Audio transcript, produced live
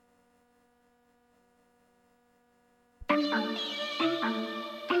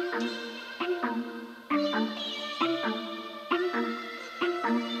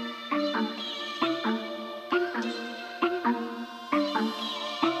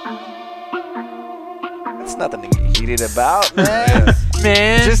That's nothing to get heated about, man.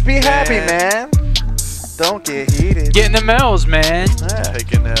 Man. Just be happy, man. Don't get heated. Getting the L's, man. Yeah.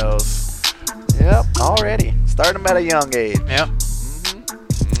 Taking L's. Yep, already. Start them at a young age. Yep.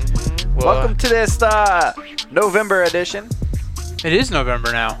 Well, Welcome to this November edition. It is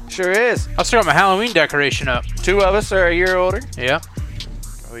November now. Sure is. I still got my Halloween decoration up. 2 of us are a year older. Yeah.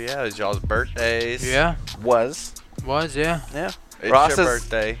 Oh yeah, it's y'all's birthdays. Yeah. Was. Yeah. Yeah. It's Ross's your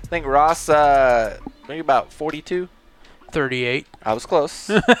birthday. I think Ross, maybe about 42. 38. I was close.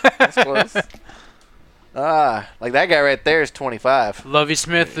 Like that guy right there is 25. Lovey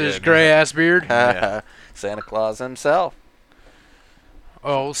Smith, his gray-ass beard. Yeah. Santa Claus himself.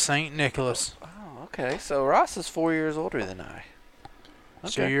 Oh, St. Nicholas. Oh, okay. So Ross is 4 years older than I.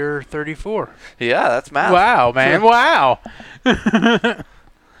 Okay. So you're 34. Yeah, that's math. Wow, man. Wow.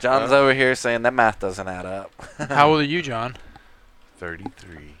 John's over here saying that math doesn't add up. How old are you, John?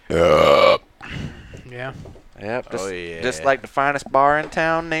 33. Yeah. Yep. Oh, yeah. Just like the finest bar in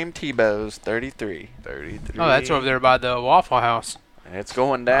town named Tebow's, 33. 33. Oh, that's over there by the Waffle House. It's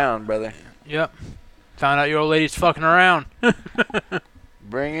going down, brother. Yep. Found out your old lady's fucking around.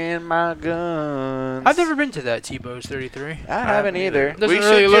 Bring in my guns. I've never been to that Tebow's 33. I haven't either. Doesn't We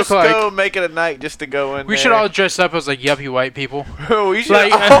really should look just like. go make it a night just to go in We there. should all dress up as like yuppie white people. We should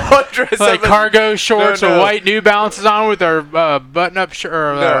like- all dress Like up cargo shorts No. or white New Balances on with our button-up shirt.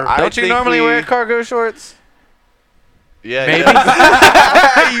 No, I Don't you think normally we- wear cargo shorts? Yeah, Maybe.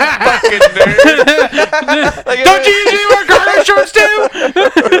 yeah. You fucking nerd. Don't you usually wear cargo shorts too?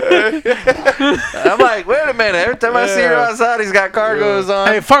 I'm like, wait a minute. Every time I see her Yeah. outside, he's got cargos on.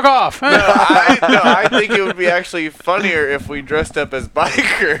 Hey, fuck off. I think it would be actually funnier if we dressed up as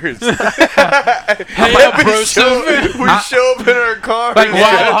bikers. Hey, we show up in our cars. Like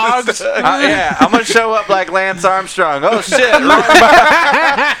wild hogs. Yeah, I'm going to show up like Lance Armstrong. Oh, shit. Wrong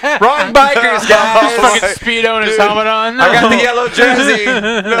bikers, guys. Fucking Speedo and his helmet on. I got the yellow jersey.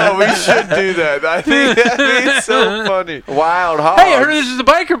 No, we should do that. I think that'd be so funny. Wild hogs. Hey, I heard this is a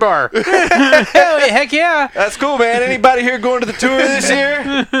biker bar. Hell, heck yeah. That's cool, man. Anybody here going to the tour this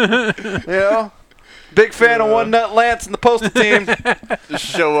year? You know? Big fan of One Nut Lance and the postal team. Just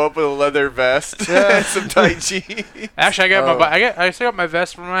show up with a leather vest and some tight jeans. Actually, I still got my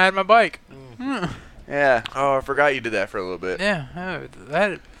vest from when I had my bike. Yeah. Oh, I forgot you did that for a little bit. Yeah,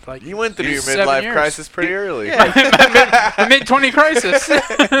 that like You went through your 7 midlife years. crisis pretty early. A mid-20 crisis.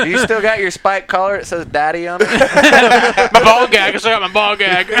 You still got your spike collar that says daddy on it? My ball gag. I still got my ball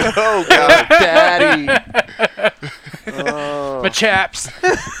gag. Oh, God. Daddy. Oh. My chaps.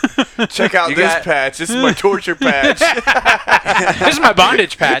 Check out You this got- patch. This is my torture patch. This is my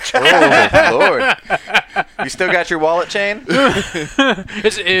bondage patch. Oh, Lord. You still got your wallet chain?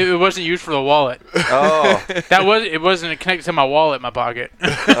 It wasn't used for the wallet. Oh. It wasn't connected to my wallet in my pocket.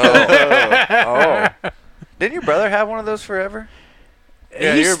 Oh. Didn't your brother have one of those forever?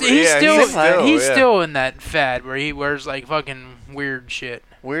 Yeah, he's still, he's yeah. still in that fad where he wears like fucking weird shit.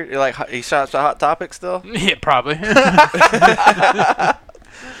 Weird. Like, he shops at Hot Topic still? Yeah, probably.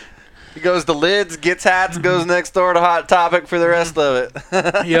 He goes to Lids, gets hats, goes next door to Hot Topic for the rest of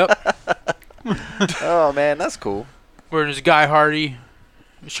it. Yep. Oh, man, that's cool. Wearing his Guy Hardy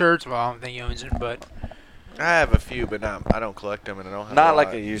shirts. Well, I don't think he owns it, but I have a few, but I don't collect them, and I don't have Not a like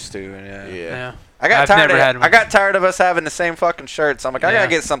lot. I used to. Yeah. yeah. I got I've tired never had of one. I got tired of us having the same fucking shirts. I'm like, I Yeah. gotta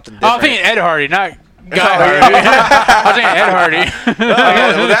get something Oh, different. I'm thinking Ed Hardy, not Guy Hardy. I was thinking Ed Hardy.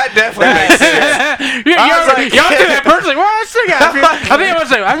 Well, that definitely makes sense. Y'all do that personally. Well, I still got. I think I was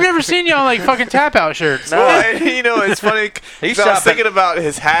like, I've never seen y'all like fucking tap out shirts. No. Well, and, you know, it's funny. He's 'cause I was shopping. thinking about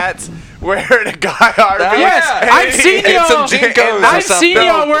his hats, wearing a Guy Hardy. Yes, Yeah. I've seen And some y'all. Jinkos or I've seen something.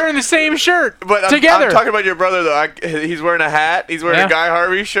 y'all wearing the same shirt But together. I'm talking about your brother though. He's wearing a hat. He's wearing Yeah. a Guy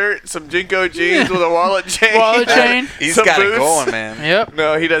Harvey shirt, some Jinko jeans with a wallet chain. Wallet chain. He's some got it boots. going, man. Yep.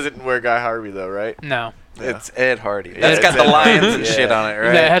 No, he doesn't wear Guy Harvey though, right? No. It's Ed Hardy. Yeah, That's got it's the Ed lions Hardy. and Yeah. shit on it, That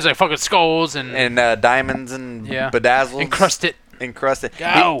right? has like fucking skulls and And diamonds and Yeah. bedazzled. encrusted Encrusted.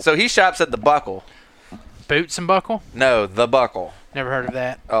 Go. So he shops at the Buckle. boots and buckle. No, the Buckle. Never heard of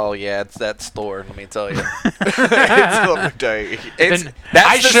that. Oh, yeah, it's that store, let me tell you. It's a day. It's, Then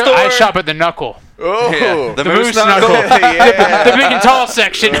that's the store. I shop at the Knuckle. Oh, Yeah, The moose knuckle. yeah. The big and tall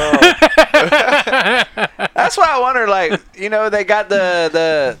section. That's why I wonder, like, you know, they got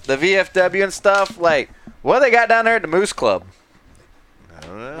the VFW and stuff. Like, what do they got down there at the Moose Club? I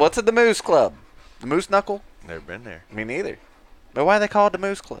don't know. What's at the Moose Club? The Moose Knuckle? Never been there. Me neither. But why do they call it the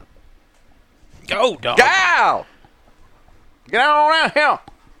Moose Club? Go, dog. Gow! Get on out here.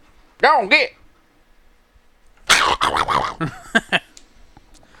 Go on, get.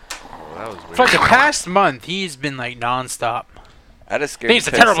 That was weird. For like the past month, he's been like nonstop. That is scary. He's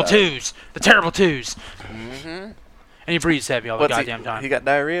the terrible twos. The terrible twos. Mm-hmm. And he breathes heavy all the goddamn time. He got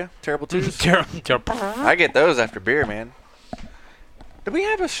diarrhea? Terrible twos? Terrible. I get those after beer, man. Did we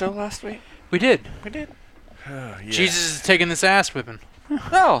have a show last week? We did. We did. Yeah. Jesus is taking this ass whipping.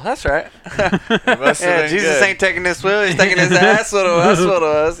 Oh, that's right. It must have Yeah, been Jesus good. ain't taking this wheel. He's taking his ass with him. That's what it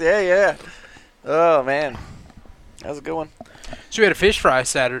was. Yeah. Oh, man. That was a good one. So we had a fish fry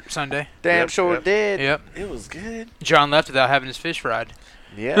Sunday. Damn Yep, sure yep. did. Yep. It was good. John left without having his fish fried.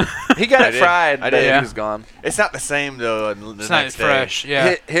 Yeah. He got I it did. fried, I but did. he was gone. It's not the same though. The It's not next day. fresh.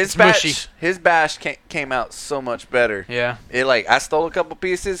 Yeah. His It's mushy. bash came out so much better. Yeah. It I stole a couple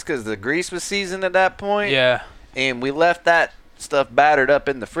pieces because the grease was seasoned at that point. Yeah. And we left that stuff battered up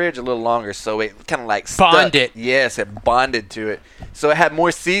in the fridge a little longer, so it kind of Bonded. Yes, it bonded to it. So it had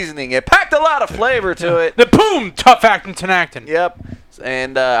more seasoning. It packed a lot of flavor to it. The boom, tough acting, tenactin. Yep.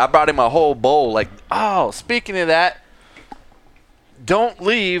 And I brought him a whole bowl. Speaking of that, don't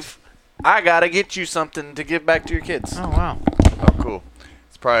leave. I got to get you something to give back to your kids. Oh, wow. Oh, cool.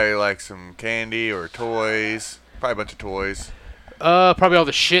 It's probably like some candy or toys. Probably a bunch of toys. Probably all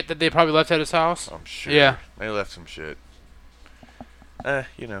the shit that they probably left at his house. I'm sure. Yeah. They left some shit.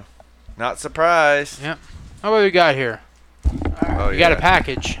 Not surprised. Yep. How about we got here? Oh, We got a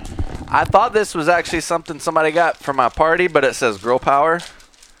package. I thought this was actually something somebody got for my party, but it says Girl Power.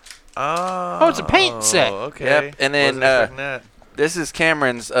 Oh, it's a paint set. Okay. Yep, and then, Wasn't expecting that. This is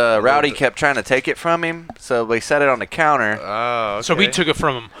Cameron's. Rowdy kept trying to take it from him, so we set it on the counter. Oh, okay. So we took it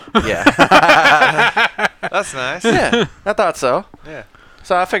from him. Yeah. That's nice. Yeah, I thought so. Yeah.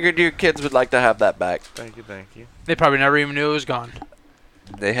 So I figured your kids would like to have that back. Thank you. They probably never even knew it was gone.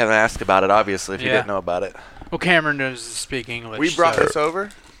 They haven't asked about it, obviously, if you Yeah. didn't know about it. Well, Cameron knows to speak English. We brought so. this over.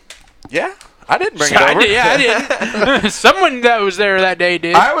 Yeah, I didn't bring it I over. did, yeah, I did. Someone that was there that day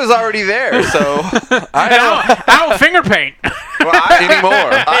did. I was already there, so I know. I don't finger paint. Well,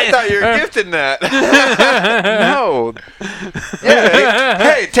 Anymore. I thought you were gifting that. No. Yeah,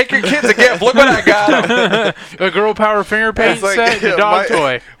 hey, take your kids a gift. Look what I got 'em. A girl power finger paint It's like, set, a dog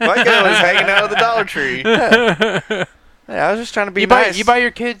toy. My guy was hanging out at the Dollar Tree. Yeah, I was just trying to be You nice. buy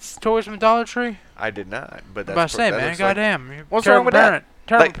your kids toys from Dollar Tree? I did not, but I'm that's about to say, that man, looks like- goddamn. You're a What's terrible wrong with that? parent.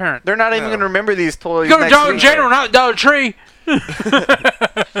 Terrible Like, parent. They're not even No. going to remember these toys. Go to next Dollar week. General, not Dollar Tree.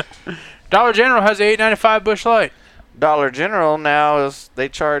 Dollar General has a $8.95 Busch Light. Dollar General now they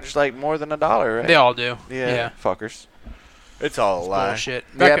charge like more than $1, right? They all do. Yeah, fuckers. It's all a lie. Bullshit.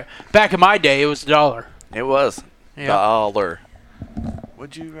 Yep. Back in my day, it was $1. It was Yeah. dollar.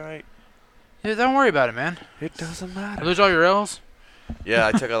 Would you write? Yeah, don't worry about it, man. It doesn't matter. Lose all your L's? Yeah,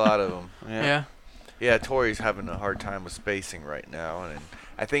 I took a lot of them. Yeah. Yeah, Tori's having a hard time with spacing right now, and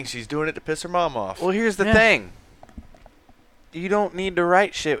I think she's doing it to piss her mom off. Well, here's the Yeah. thing. You don't need to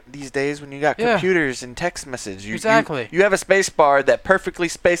write shit these days when you got Yeah. computers and text message. Exactly. You have a space bar that perfectly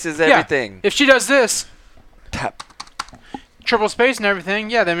spaces everything. If she does this, Tap. triple space and everything,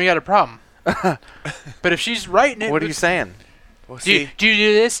 yeah, then we got a problem. But if she's writing it, What are you saying? Well, do you see, do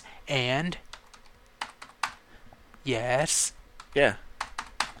this and yes? Yeah.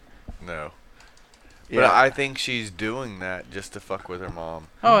 no. Yeah. But I think she's doing that just to fuck with her mom.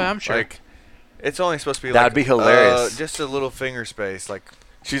 Oh, yeah, I'm sure. Like, it's only supposed to be That'd like be hilarious. just a little finger space, like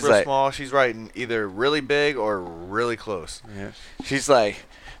She's real like- small. She's writing either really big or really close. Yeah. She's like,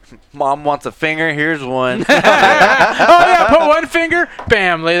 Mom wants a finger. Here's one. Oh yeah, put one finger,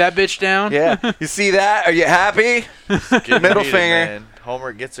 bam, lay that bitch down. Yeah. You see that? Are you happy? Getting Middle heated, finger. man.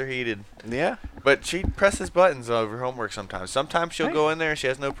 Homework gets her heated. Yeah. But she presses buttons over homework sometimes. Sometimes she'll Right. go in there and she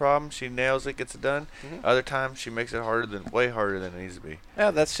has no problem. She nails it, gets it done. Mhm. Other times she makes it way harder than it needs to be.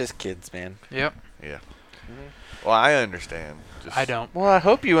 Yeah, that's just kids, man. Yep. Yeah. Well, I understand. Just, I don't. Well, I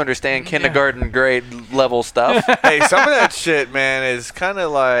hope you understand Yeah. kindergarten grade level stuff. Hey, some of that shit, man, is kind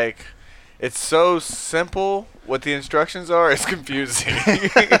of like, it's so simple. What the instructions are, it's confusing.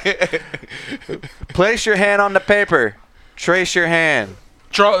 Place your hand on the paper. Trace your hand.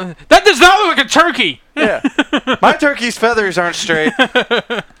 That does not look like a turkey. Yeah. My turkey's feathers aren't straight.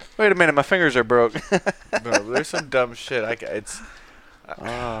 Wait a minute, my fingers are broke. No, there's some dumb shit.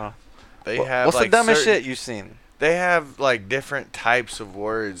 They have What's like the dumbest certain- shit you've seen? They have like different types of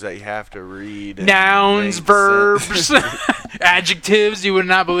words that you have to read. and Nouns, make verbs, sense. adjectives. You would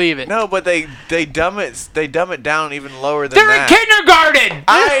not believe it. No, but they dumb it down even lower than They're that. in kindergarten.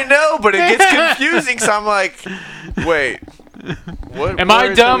 I know, but it gets confusing. So I'm like, wait, what? Am I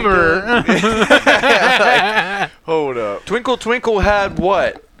words are dumb we or? doing? Like, hold up. Twinkle Twinkle had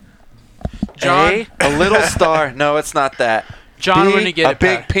what? John, A little star. No, it's not that. John B, wouldn't get a it.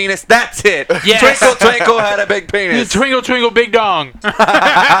 big penis. That's it. Yes. Twinkle Twinkle had a big penis. Twinkle twinkle big dong.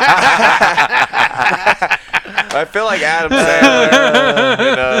 I feel like Adam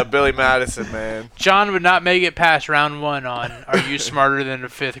Sandler and Billy Madison, man. John would not make it past round 1 on Are You Smarter Than a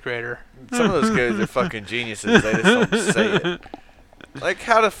 5th Grader? Some of those kids are fucking geniuses. They just don't say it. Like,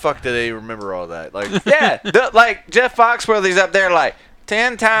 how the fuck do they remember all that? Like, Yeah, like Jeff Foxworthy's up there like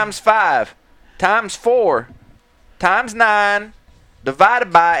 10 times 5 times 4 times 9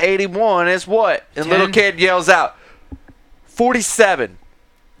 divided by 81 is what? And 10. little kid yells out, 47.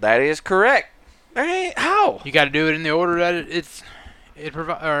 That is correct. How? You got to do it in the order that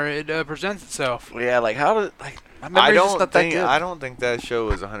it presents itself. Yeah, like how did my memory's just not that good. I don't think that show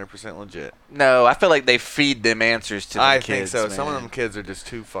is 100% legit. No, I feel like they feed them answers to the I kids. think so. Man. Some of them kids are just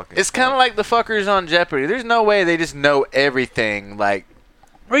too fucking. It's kind of like the fuckers on Jeopardy. There's no way they just know everything. Like,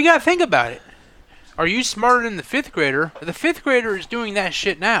 Well, you got to think about it. Are you smarter than the 5th grader? The 5th grader is doing that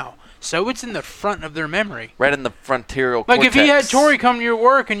shit now. So it's in the front of their memory. right in the frontier Like cortex. if you had Tori come to your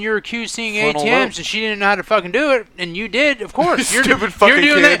work and you're accused seeing Frontal ATMs lobe. and she didn't know how to fucking do it, and you did, of course. You're, Stupid fucking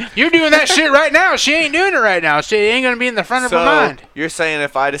you're doing kid. that. You're doing that shit right now. She ain't doing it right now. She ain't gonna be in the front of her mind. You're saying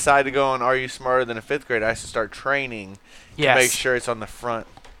if I decide to go on Are You Smarter Than a 5th Grade, I should start training to Yes. make sure it's on the front.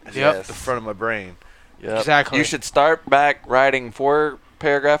 Yep. The front of my brain. Yep. Exactly. You should start back writing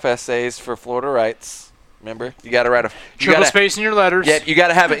 4-paragraph essays for Florida Rights. Remember, you got to write Triple space in your letters. Yeah, you got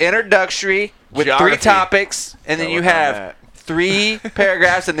to have an introductory with Geography. 3 topics, and then Gotta you work on have that. 3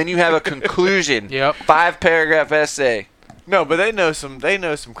 paragraphs, and then you have a conclusion. Yep. 5-paragraph essay. No, but they know some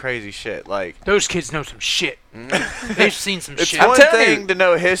crazy shit. Like, Those kids know some shit. They've seen some it's shit. one telling thing you. to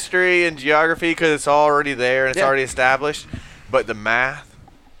know history and geography because it's already there and it's Yeah. already established, but the math,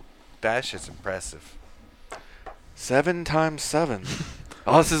 that shit's impressive. 7 times 7.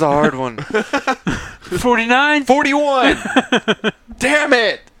 Oh, this is a hard one. 49. 41. Damn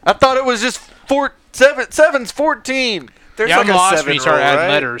it! I thought it was just 7's 14. There's Yeah, like I'm a lost 7 when you start rule, adding right?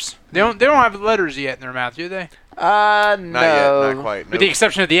 letters. They don't have letters yet in their mouth, do they? No. Not yet, not quite. With the Nope.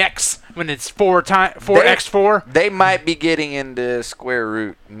 exception of the X, when it's 4x4. They might be getting into square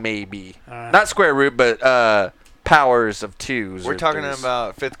root, maybe. Uh. Not square root, but powers of 2s. We're or talking 3s.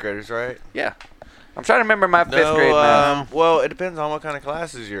 about 5th graders, right? Yeah. I'm trying to remember my 5th grade math. Well, it depends on what kind of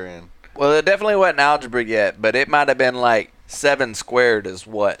classes you're in. Well, it definitely wasn't algebra yet, but it might have been like 7 squared is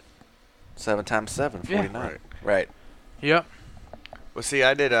what? 7 times 7, Yeah. 49. Right. Yep. Well, see,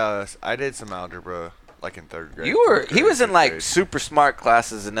 I did some algebra like in 3rd grade. You were 4th he grade, was in 5th like grade. super smart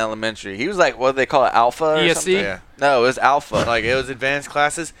classes in elementary. He was like, what do they call it, alpha or ESC? something? Yeah. No, it was alpha. Like it was advanced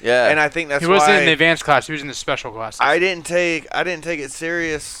classes. Yeah. And I think that's He why wasn't in the advanced class. He was in the special class. I didn't take it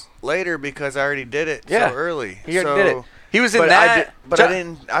serious later because I already did it Yeah. so early. He already did it. He was in But that.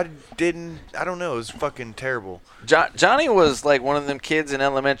 I didn't. I don't know. It was fucking terrible. Johnny was like one of them kids in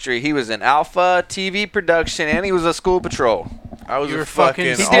elementary. He was in alpha, TV production, and he was a school patrol. I was You a were fucking-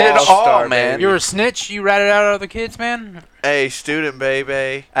 fucking He did it all, all-star, man. baby. You were a snitch. You ratted out other kids, man. Hey, student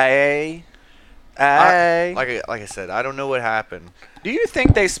baby. Like Like I said, I don't know what happened. do you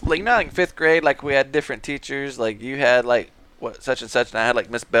think they split? You know, like 5th grade, like we had different teachers. Like you had like what such and such, and I had like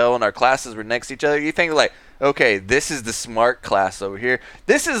Miss Bell, and our classes were next to each other. You think like, okay, this is the smart class over here.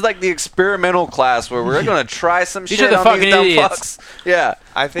 This is like the experimental class where we're gonna try some These shit are the on fucking these dumb idiots. fucks. Yeah.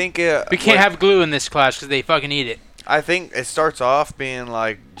 I think We can't have glue in this class because they fucking eat it. I think it starts off being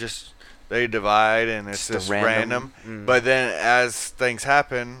like just they divide and it's Just a just random- random. But then as things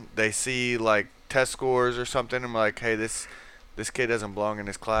happen, they see like test scores or something and like, hey, this kid doesn't belong in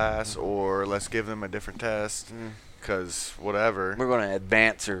this class, or let's give them a different test because whatever. We're gonna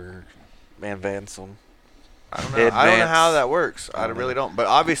advance them. I don't know. I don't know how Advance. that works. I don't really don't. But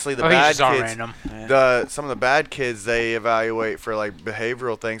obviously the I think it's bad just all kids, random. some of the bad kids, they evaluate for like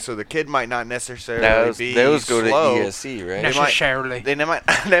behavioral things. So the kid might not necessarily be Those go slow. to ESC, right? might- Necessarily. They might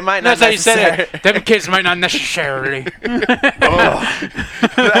not. That's how you said necessarily. it. Them kids might not necessarily. That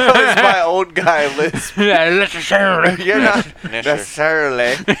was my old guy lisp. Yeah, necessarily. You're not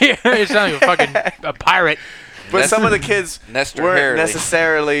necessarily. You sound like a fucking a pirate. But some of the kids Nestor weren't Harley.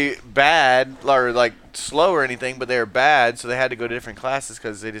 necessarily bad or like slow or anything, but they were bad, so they had to go to different classes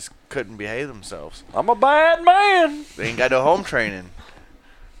because they just couldn't behave themselves. I'm a bad man. They ain't got no home training,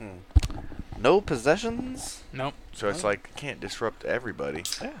 No possessions. Nope. so it's like you can't disrupt everybody.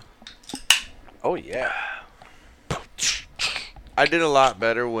 Oh yeah. I did a lot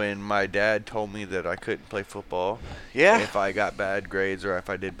better when my dad told me that I couldn't play football Yeah. if I got bad grades or if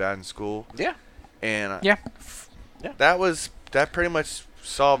I did bad in school. Yeah. And Yeah. that pretty much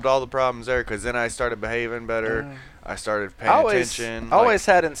solved all the problems there because then I started behaving better. I started paying attention. I always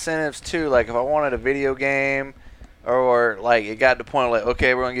had incentives too. Like if I wanted a video game, or like it got to the point like,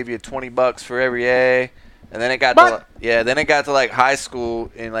 okay, we're gonna give you $20 for every A, and then it got to then it got to like high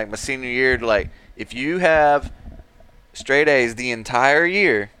school in like my senior year. To like if you have straight A's the entire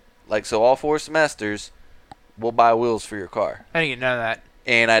year, like so all 4 semesters, we'll buy wheels for your car. I didn't get none of that.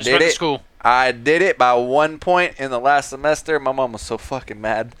 And I Just did went to it. school. I did it by 1 point in the last semester. My mom was so fucking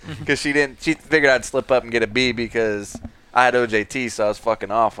mad because she figured I'd slip up and get a B because I had OJT, so I was fucking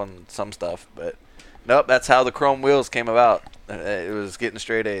off on some stuff. But nope, that's how the chrome wheels came about. It was getting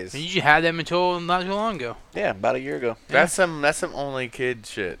straight A's. And you had them until not too long ago. Yeah, about a year ago. That's some only kid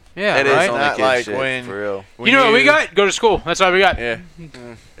shit. Yeah, It is right? only Not kid like shit, when- for real. You know what we got? Go to school. That's all we got. Yeah.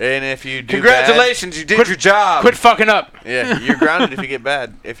 And if you do Congratulations, you did your job. Quit fucking up. bad, yeah, you're grounded if you get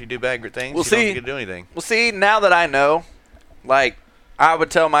bad. If you do bad things, Well, you don't see- get to do anything. Well, see, now that I know, like, I would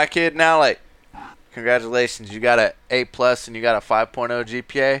tell my kid now, like, congratulations, you got an A+ and you got a 5.0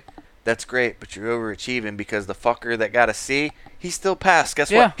 GPA. That's great, but you're overachieving because the fucker that got a C, he still passed.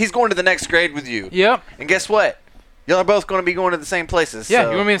 Guess Yeah. what? He's going to the next grade with you. Yep. And guess what? Y'all are both going to be going to the same places. Yeah, so-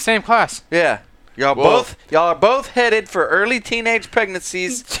 you're going to be in the same class. Yeah. Y'all are both headed for early teenage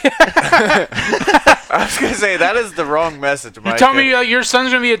pregnancies. I was gonna say that is the wrong message, Mike. You tell me your son's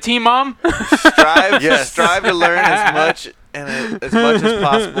going to be a teen mom? strive to learn as much as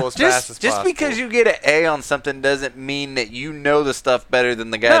possible as fast as Just possible. because you get an A on something doesn't mean that you know the stuff better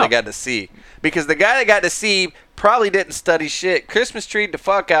than the guy that got the C. Because the guy that got the C probably didn't study shit. Christmas treed the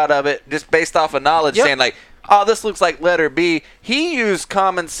fuck out of it just based off of knowledge, saying like, oh, this looks like letter B. He used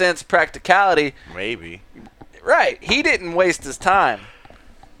common sense practicality. maybe. Right. He didn't waste his time.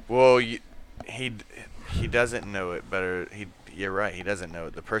 Well, he doesn't know it better. You're right. He doesn't know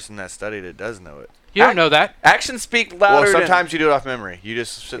it. The person that studied it does know it. You don't know that. Actions speak louder. Well, sometimes you do it off memory. You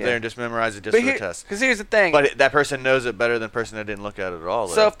just sit there and just memorize it just for the test. Because here's the thing. But that person knows it better than the person that didn't look at it at all.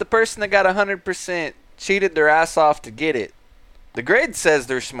 So if the person that got 100% cheated their ass off to get it, the grade says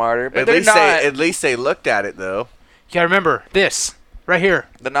they're smarter, but they're not. at least they looked at it though. You got to remember this right here.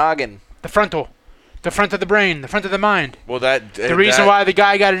 The noggin. The frontal. The front of the brain. The front of the mind. Well, that The reason why the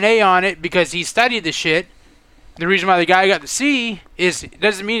guy got an A on it because he studied the shit. The reason why the guy got the C is it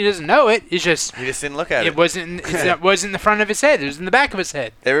doesn't mean he doesn't know it. It's just he just didn't look at it. it wasn't in the front of his head. It was in the back of his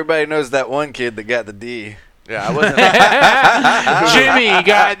head. Everybody knows that one kid that got the D. Yeah, I wasn't. Jimmy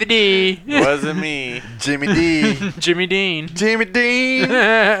got the D. Wasn't me. Jimmy D. Jimmy Dean. Jimmy Dean.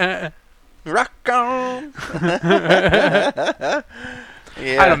 Rock on.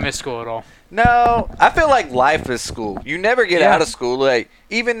 Yeah. I don't miss school at all. No, I feel like life is school. You never get out of school. Like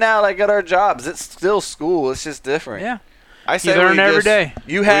even now, like at our jobs, it's still school. It's just different. Yeah. I say You learn we every just, day.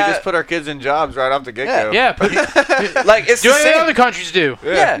 You we have just put our kids in jobs right off the get-go. Yeah. like it's Do the anything same. other countries do.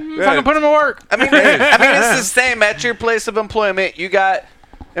 Yeah. Fucking put them to work. I mean, it's the same at your place of employment. You got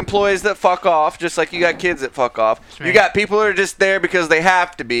employees that fuck off, just like you got kids that fuck off. me. You got people that are just there because they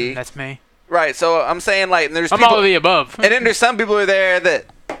have to be. That's me. Right. So I'm saying like, and there's I'm people, all of the above. and then there's some people who are there that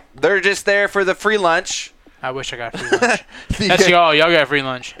they're just there for the free lunch. I wish I got free lunch. That's y'all. Y'all got free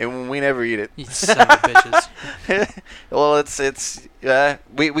lunch. And we never eat it. You son of bitches. Well, it's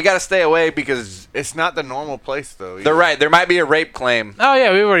we got to stay away because It's not the normal place though. they're right. There might be a rape claim. Oh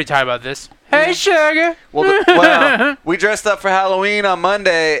yeah, we've already talked about this. Hey sugar. Well, we dressed up for Halloween on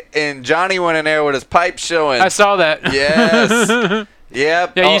Monday, and Johnny went in there with his pipe showing. I saw that. Yes.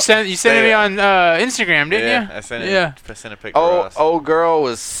 Yep. Yeah, Oh, you sent it me on Instagram, didn't Yeah, you? I sent it. Yeah. I sent a picture of us. old girl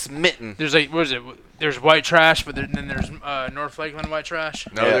was smitten. There's like, what is it? There's white trash, but then there's North Lakeland white trash.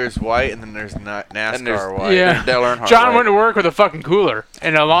 No, Yeah. there's white, and then there's NASCAR And there's- white. Yeah. Dale Earnhardt John white. went to work with a fucking cooler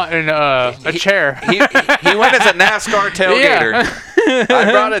and a chair. He went as a NASCAR tailgater. Yeah.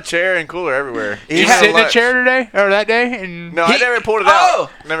 I brought a chair and cooler everywhere. Did you had sit in the lunch. chair today or that day? And No, I never pulled it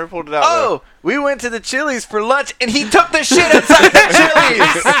out. Never pulled it out. Oh, we went to the Chili's for lunch, and he took the shit inside the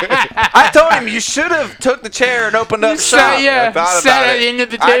Chili's. I told him you should have took the chair and opened up shop. I thought sat about at it. the end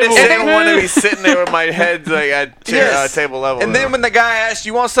of the I table. just didn't want to be sitting there with my head like at Yes. table level. And then when the guy asked,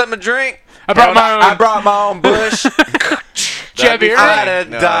 "You want something to drink?" I brought my own. I brought my own bush. Did you have beer? I'd have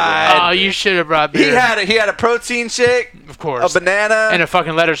No, I died. Oh, you should have brought He beer. had a protein shake, of course. a banana, and a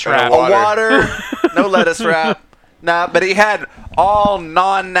fucking lettuce And a wrap. wa- a water, no lettuce wrap. Nah, but he had all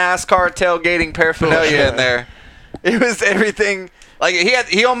non-NASCAR tailgating paraphernalia in there. It was everything. Like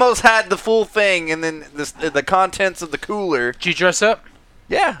he almost had the full thing, and then the contents of the cooler. Did you dress up?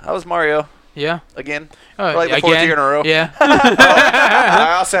 Yeah, I was Mario. Yeah. again. For like the again? 4th year in a row. Yeah.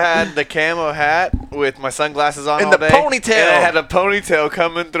 I also had the camo hat with my sunglasses on And all the day. ponytail. And it had a ponytail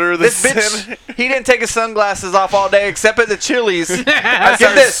coming through the This bitch, he didn't take his sunglasses off all day except at the Chili's. I Get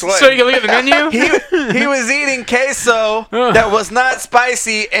started this. So sweating. you can look at the menu. He was eating queso that was not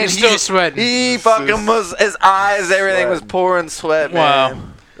spicy, and He's still sweating. He fucking was, his eyes, everything was pouring sweat, Wow.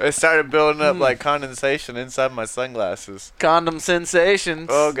 man. It started building up like condensation inside my sunglasses. Condom sensations.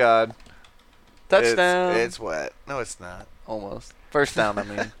 Oh, God. Touchdown. It's wet. No, it's not. Almost. First down, I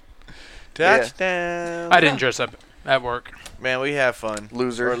mean. Touchdown. I didn't dress up at work. Man, we have fun.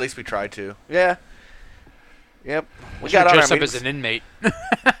 Loser. Or at least we try to. Yeah. Yep. We Should got on dress our up as meetings. an inmate.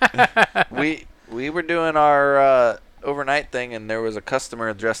 We were doing our overnight thing, and there was a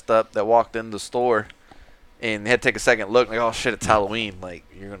customer dressed up that walked in the store, and had to take a second look, like, oh shit, it's Halloween. Like,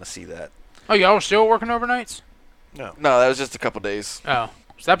 you're gonna see that. Oh, y'all were still working overnights? No, that was just a couple days. Oh.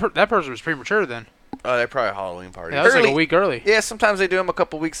 So that person was premature then. Oh, they're probably Halloween parties. Yeah, that was like Early. a week early. Yeah, sometimes they do them a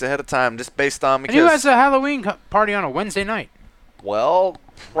couple weeks ahead of time, just based on And who has because. a Halloween party on a Wednesday night? Well,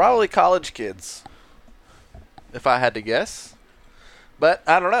 probably college kids, if I had to guess. But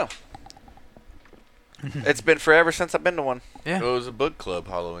I don't know. It's been forever since I've been to one. Yeah. It was a book club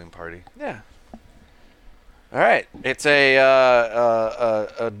Halloween party. Yeah. All right. It's a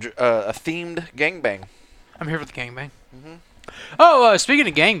themed gangbang. I'm here for the gangbang. Mhm. Oh, speaking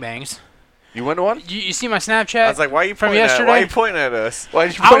of gangbangs, You went to one? you see my Snapchat? I was like, why are you From pointing yesterday? Why are you pointing at us? Why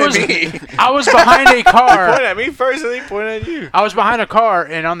did you I point was at me? I was behind a You car. pointed at me first, and then you pointed at you. I was behind a car,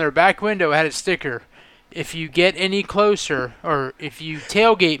 and on their back window it had a sticker. If you get any closer, or if you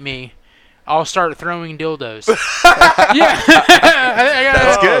tailgate me, I'll start throwing dildos. Yeah.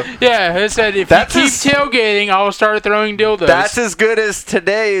 That's good. Yeah, it said if That's you keep as- tailgating, I'll start throwing dildos. That's as good as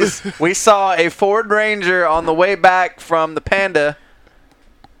today's. We saw a Ford Ranger on the way back from the Panda.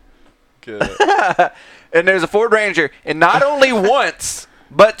 Good. And there's a Ford Ranger, and not only once,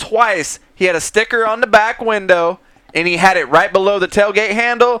 but twice, he had a sticker on the back window, and he had it right below the tailgate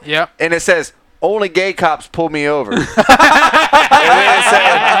handle. Yep. And it says, "Only gay cops pull me over." And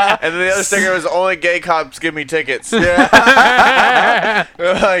then the other sticker was, only gay cops give me tickets. Yeah.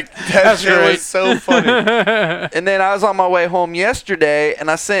 Like, that That's shit great. was so funny. And then I was on my way home yesterday, and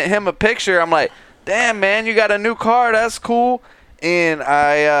I sent him a picture. I'm like, "Damn, man, you got a new car. That's cool." And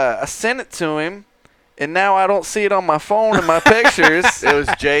I sent it to him, and now I don't see it on my phone in my pictures. It was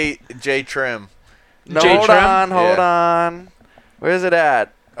J Trim. No, J hold Trim? hold on. Where's it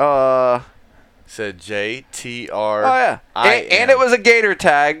at? Said JTR. Oh, yeah. And it was a gator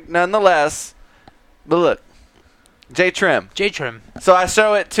tag, nonetheless. But look, J Trim. J Trim. So I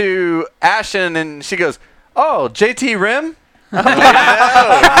show it to Ashton, and she goes, "Oh, JT Rim?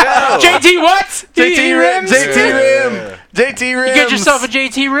 JT what? JT Rim? JT Rim. Yeah. JT Rim. You get yourself a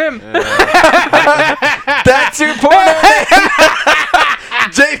JT rim. That's your porno name.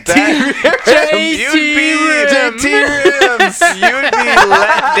 JT Rim. JT Rims. You would be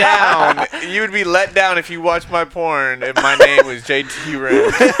let down. You would be let down if you watched my porn and my name was JT Rim.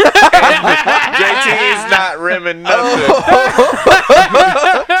 And JT is not rimming nothing.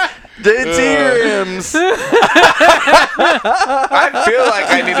 JT Rims. I feel like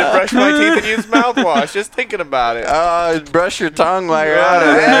I need to brush my teeth and use mouthwash just thinking about it. Brush your tongue while you're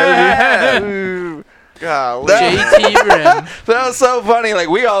at it. Yeah. Ooh. Golly. JT rim. That was so funny. Like,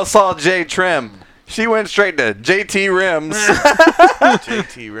 we all saw J Trim. She went straight to JT Rims.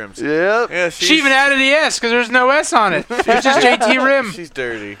 JT Rims. Yep. Yeah, She even added the S because there's no S on it. It was just JT rim. She's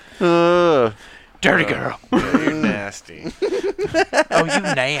dirty. Dirty girl. Yeah, you're nasty. Oh, you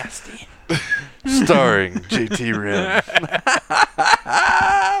nasty. Starring JT Rim.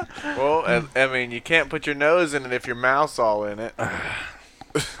 Well, I mean, you can't put your nose in it if your mouth's all in it.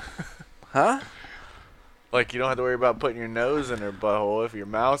 Huh? Like, you don't have to worry about putting your nose in her butthole if your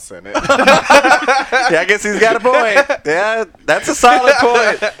mouth's in it. Yeah, I guess he's got a point. Yeah, that's a solid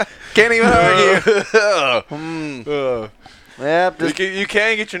point. Can't even argue. Yep, just, You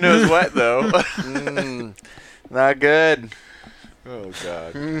can get your nose wet, though. not good. Oh,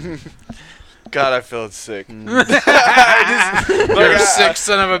 God. God, I feel sick. You're a sick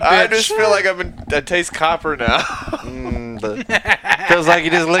son of a bitch. I just feel like I taste copper now. But feels like you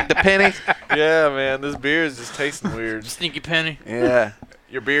just licked a penny. Yeah, man, this beer is just tasting weird. Stinky penny. Yeah.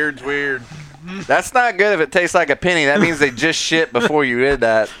 Your beard's weird. That's not good if it tastes like a penny. That means they just shit before you did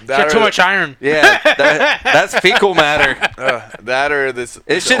that. Got too much iron. Yeah, that's fecal matter. That or this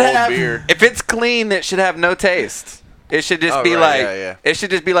It should old have, beer. if it's clean, it should have no taste. It should just be right, like, yeah. it should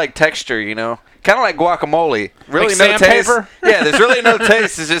just be like texture, you know? Kind of like guacamole. Really Like no taste. sandpaper? Yeah, there's really no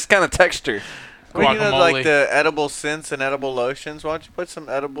taste. It's just kind of texture. Well, you know, like Guacamole. the edible scents and edible lotions. Why don't you put some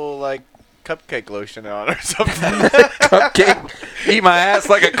edible, like, cupcake lotion on or something. Cupcake. Eat my ass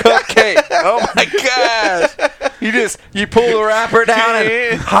like a cupcake. Oh my gosh. You pull the wrapper down and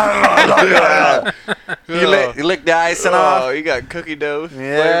you lick the icing off. Oh, you got cookie dough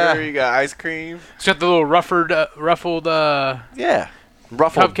Yeah. flavor. You got ice cream. It's got the little ruffled Yeah.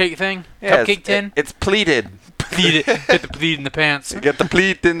 Ruffled. cupcake thing. Yeah, Cupcake tin. It's pleated. Pleat it. Get the pleat in the pants. You get the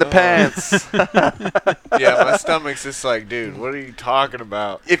pleat in the pants. Yeah, my stomach's just like, dude, what are you talking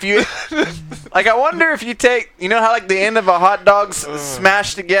about? If you like, I wonder if you take, you know how like the end of a hot dog's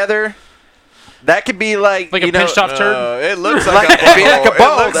smashed together. That could be like a pinched off turd. It looks like a bowl. it'd be like a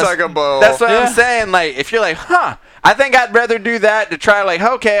bowl. It looks like a bowl. That's what Yeah. I'm saying. Like, if you're like, I think I'd rather do that to try. Like,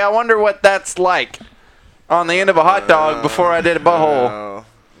 okay, I wonder what that's like on the end of a hot dog before I did a butthole.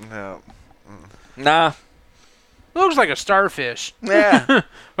 No. Nah. Looks like a starfish. Yeah.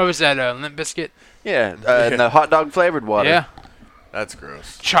 What was that? Limp Biscuit? Yeah. And the hot dog flavored water. Yeah. That's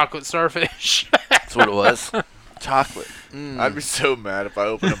gross. Chocolate starfish. That's what it was. Chocolate. I'd be so mad if I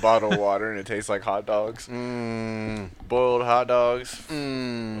opened a bottle of water and it tastes like hot dogs. Boiled hot dogs.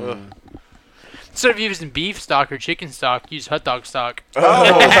 Ugh. Instead of using beef stock or chicken stock, use hot dog stock. Oh,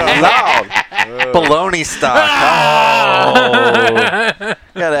 loud. Bologna stock. Oh.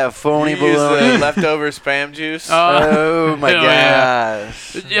 Gotta have phony You use bologna. the leftover spam juice. Oh my hell yeah.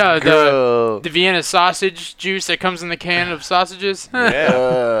 gosh. Yeah, Gross. the Vienna sausage juice that comes in the can of sausages.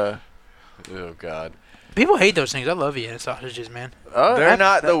 Yeah. Oh, God. People hate those things. I love Vienna sausages, man. They're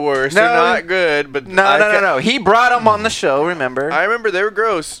not the worst. No. They're not good, but No. He brought them on the show, remember? I remember they were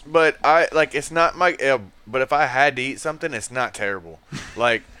gross, but it's not my. But if I had to eat something, it's not terrible.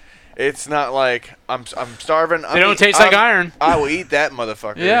 Like, it's not like I'm starving. They don't taste like iron. I will eat that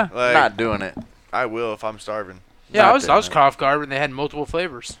motherfucker. Yeah. Like, Not doing it. I will if I'm starving. Yeah, Not I was doing caught off guard when they had multiple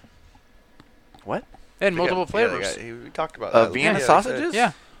flavors. What? They had multiple flavors. We talked about that. Vienna Yeah, sausages?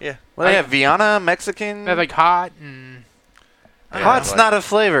 Yeah. Yeah. Well, they have Vienna, Mexican. They had like hot and Hot's not a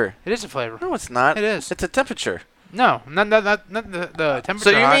flavor. it is a flavor. No, it's not. It is. It's a temperature. No, not the temperature. So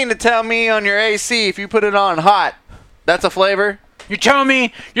you hot. mean to tell me on your AC, if you put it on hot, that's a flavor? You're telling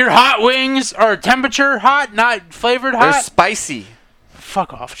me your hot wings are temperature hot, not flavored They're hot? spicy.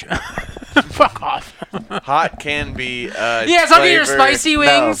 Fuck off, Joe. Fuck off. Hot can be Yes, I'll get your flavor. spicy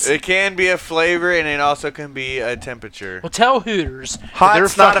wings. It can be a flavor, and it also can be a temperature. Well, tell Hooters that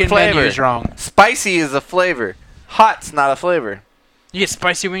Hot's their not a fucking flavor. menu is wrong. Spicy is a flavor. Hot's not a flavor. You get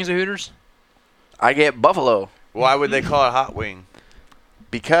spicy wings at Hooters? I get buffalo Why would they call it hot wing?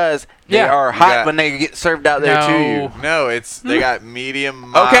 because they Yeah. are You hot got- when they get served out there to No. you. No, they got medium,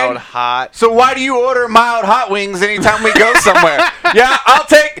 mild, Okay. hot. So why do you order mild hot wings anytime we go somewhere? Yeah, I'll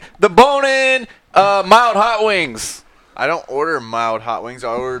take the bone-in mild hot wings. I don't order mild hot wings. I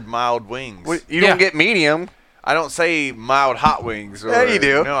ordered mild wings. You Yeah. don't get medium. I don't say mild hot wings. Or, Yeah, you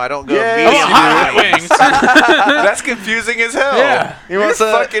do. No, I don't go Yeah, medium you do. Hot wings. That's confusing as hell. Yeah. You You're want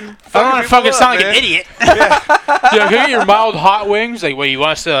some- fucking. I don't want to fucking people sound up, like an man. idiot. Yeah, get your mild hot wings. Like, what, you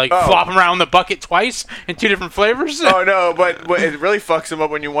want us to like Oh. flop them around the bucket twice in two different flavors? Oh no, but it really fucks them up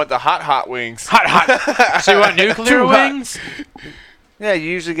when you want the hot wings. Hot. So you want nuclear Too hot. wings? Yeah, you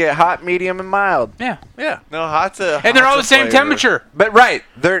usually get hot, medium, and mild. Yeah. Yeah. No, hot's a. And they're all the hot's a same flavor. temperature. But right,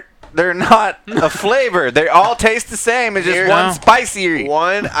 they're not a flavor. They all taste the same. It's just Here- one No. spicier.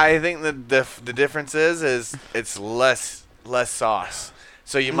 One, I think the difference is it's less sauce.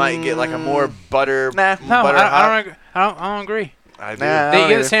 So you might get like a more butter. Nah. No, butter hot. I don't agree. I do. Nah. They don't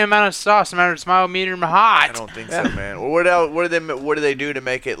get either. the same amount of sauce, no matter if it's mild, medium, or hot. I don't think so, man. Well, what else? What do they do to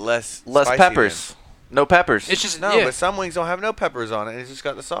make it less? Less spicy peppers. No peppers. It's just then? No, yeah. but some wings don't have no peppers on it. It's just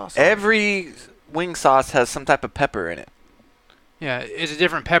got the sauce. on it. Every wing sauce has some type of pepper in it. Yeah, it's a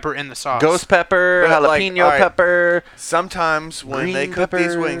different pepper in the sauce. Ghost pepper, But, like, jalapeno alright. pepper. Sometimes when they Green cook these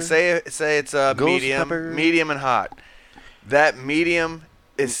pepper, wings, say it's a ghost pepper. medium and hot. That medium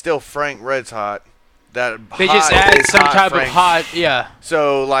is still Frank Red's hot. That They hot just add is some hot type Frank. of hot. Yeah.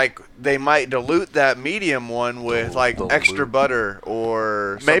 So like they might dilute that medium one with like Dilute. extra butter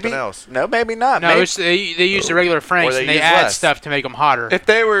or Maybe something else. No, maybe not. No, Maybe- it's, they use the regular Franks Or they and they use add less. stuff to make them hotter. if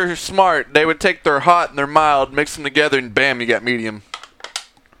they were smart, they would take their hot and their mild, mix them together, and bam, you got medium.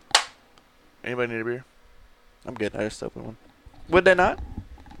 Anybody need a beer? I'm good. I just opened one. Would they not?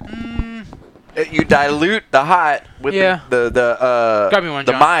 You dilute the hot with Yeah. the Grab me one,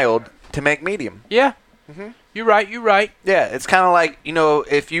 the John. mild to make medium. Yeah. Mhm. You're right. You're right. Yeah, it's kind of like,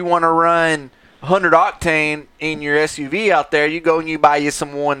 if you want to run 100 octane in your SUV out there, you go and you buy you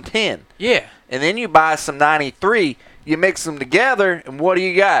some 110. Yeah. And then you buy some 93, you mix them together, and what do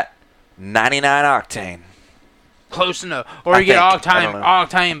you got? 99 octane. Close enough. Or I you get think. I don't know.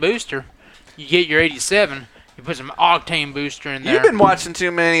 octane booster. You get your 87, You put some octane booster in there. You've been watching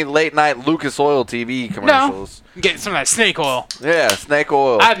too many late night Lucas Oil TV commercials. No. Get some of that snake oil. Yeah, snake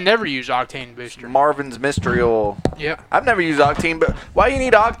oil. I've never used octane booster. Marvin's Mystery Oil. Yep. I've never used octane, but why you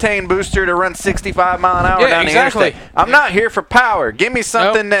need octane booster to run 65 mile an hour down exactly. the interstate? I'm not here for power. Give me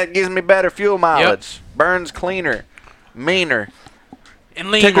something that gives me better fuel mileage. Burns cleaner, meaner.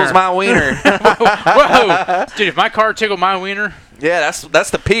 And leaner. Tickles my wiener. Whoa. Dude, if my car tickled my wiener. Yeah,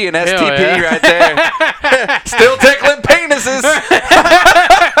 that's the P in STP yeah. right there. Still tickling penises.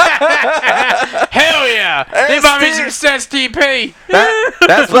 Hell yeah. They bought me some STP.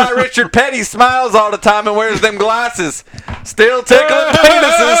 That's why Richard Petty smiles all the time and wears them glasses. Still tickling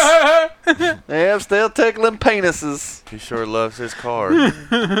penises. Yeah, still tickling penises. He sure loves his car.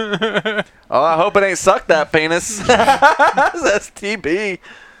 Oh, I hope it ain't sucked that penis. That's STP.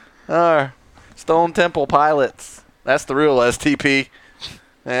 Stone Temple Pilots. That's the real STP.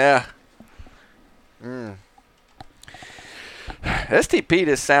 Yeah. STP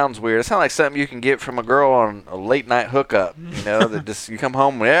just sounds weird. It sounds like something you can get from a girl on a late night hookup. You know, that just you come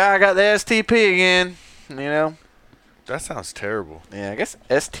home, I got the STP again. You know. That sounds terrible. Yeah, I guess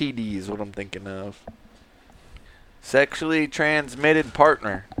STD is what I'm thinking of. Sexually transmitted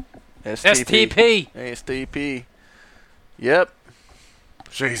partner. STP. STP. Yep.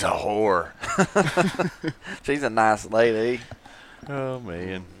 She's a whore. She's a nice lady. Oh,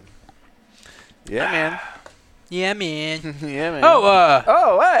 man. Yeah, man. Yeah, man. Yeah, man.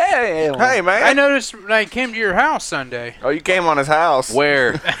 Oh, Hey, man. I noticed when I came to your house Sunday. Oh, you came on his house.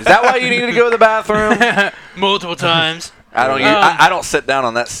 Where? Is that why you needed to go to the bathroom? Multiple times. I don't sit down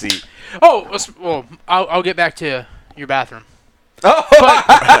on that seat. Oh, well, I'll get back to your bathroom. Oh!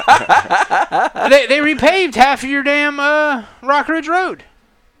 But they repaved half of your damn Rock Ridge Road.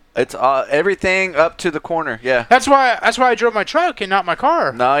 It's everything up to the corner. Yeah. That's why I drove my truck and not my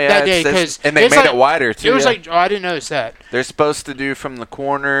car. No, yeah. That day, and they made it wider too. It was I didn't notice that. They're supposed to do from the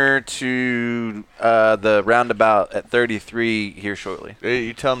corner to the roundabout at 33 here shortly. Hey,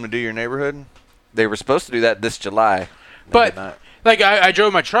 you tell them to do your neighborhood? They were supposed to do that this July. But I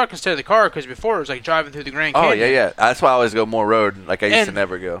drove my truck instead of the car because before it was like driving through the Grand Canyon. Oh yeah. That's why I always go more road. Like I used to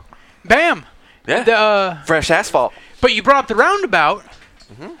never go. Bam. Yeah. Fresh asphalt. But you brought up the roundabout.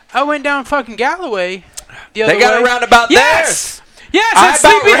 Mm-hmm. I went down fucking Galloway. The other they got way. a roundabout yes! there. Yes, at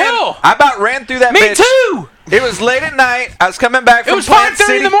Sleepy Hill. I about ran through that Me bitch. too. It was late at night. I was coming back from It was Plant 5:30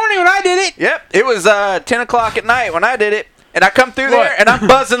 City. in the morning when I did it. Yep. It was 10 o'clock at night when I did it. And I come through there, and I'm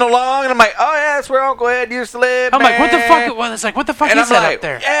buzzing along, and I'm like, oh, yeah, that's where Uncle Ed used to live, I'm man. like, what the fuck? Well, it's like, what the fuck and is I'm that like, up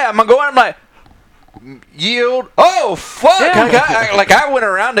there? Yeah, I'm going, I'm like, yield. Oh, fuck. Yeah. I went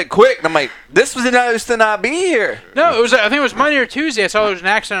around it quick, and I'm like, this was supposed to not be here. No, it was. I think it was Monday or Tuesday. I saw there was an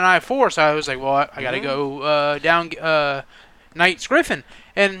accident on I-4, so I was like, well, I got to go down Knight's Griffin.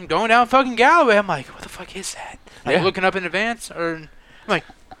 And going down fucking Galloway, I'm like, what the fuck is that? Like, looking up in advance, I'm like,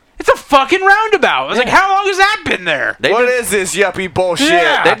 it's a fucking roundabout. I was like, how long has that been there? What is this yuppie bullshit?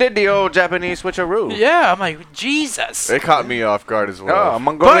 Yeah. They did the old Japanese switcheroo. Yeah, I'm like, Jesus. They caught me off guard as well. Oh, a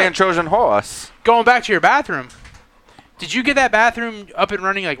Mongolian Trojan horse. Going back to your bathroom, did you get that bathroom up and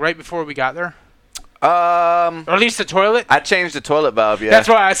running like right before we got there? Or at least the toilet? I changed the toilet valve, yeah. That's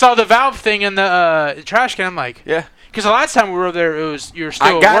why I saw the valve thing in the trash can. I'm like, yeah. Because the last time we were there, you were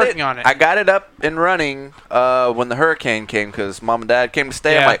still working on it. I got it up and running when the hurricane came because Mom and Dad came to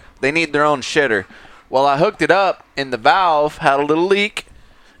stay. Yeah. I'm like, they need their own shitter. Well, I hooked it up, and the valve had a little leak,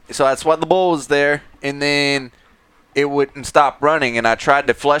 so that's why the bowl was there. And then it wouldn't stop running, and I tried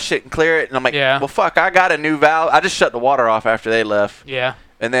to flush it and clear it, and I'm like, well, fuck, I got a new valve. I just shut the water off after they left. Yeah.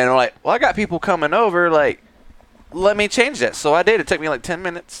 And then I'm like, well, I got people coming over. Like, let me change that. So I did. It took me like 10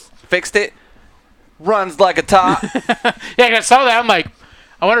 minutes. Fixed it. Runs like a top. Yeah, I saw that. I'm like,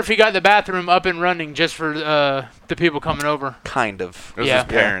 I wonder if he got the bathroom up and running just for the people coming over. Kind of. It was his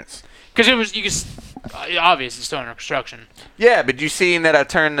parents. Because it was, obvious it's still under construction. Yeah, but you seen that I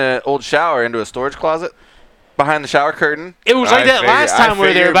turned the old shower into a storage closet behind the shower curtain? It was like that last time we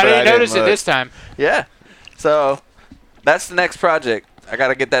were there, but I didn't notice it this time. Yeah. So that's the next project. I got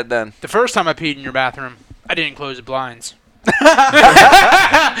to get that done. The first time I peed in your bathroom, I didn't close the blinds. And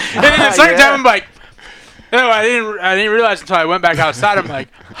then the second time, I'm like, no, I didn't realize until I went back outside. I'm like,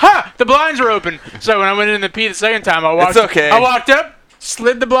 the blinds were open. So when I went in to pee the second time, I walked up,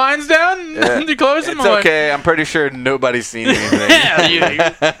 slid the blinds down, and closed them. It's okay. I'm pretty sure nobody's seen anything.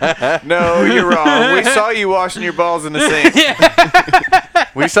 No, you're wrong. We saw you washing your balls in the sink.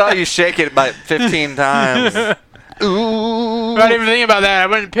 We saw you shake it about 15 times. Ooh. I didn't even think about that. I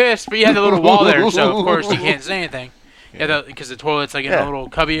went and pissed, but you had the little wall there, so of course you can't say anything. Yeah, because the toilet's like in a little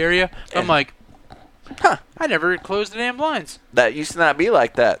cubby area. I'm like, I never closed the damn blinds. That used to not be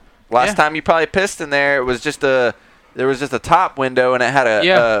like that. Last time you probably pissed in there, it was just there was just a top window, and it had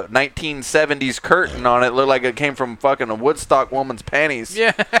a 1970s curtain on it. It looked like it came from fucking a Woodstock woman's panties.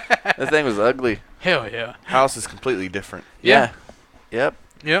 Yeah. That thing was ugly. Hell yeah. House is completely different. Yeah. Yep.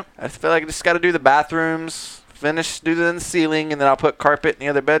 Yep. I feel like I just got to do the bathrooms, do the ceiling, and then I'll put carpet in the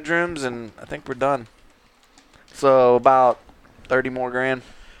other bedrooms, and I think we're done. So about 30 more grand.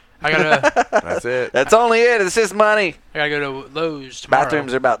 I gotta. That's it. That's only it. It's just money. I gotta go to Lowe's tomorrow.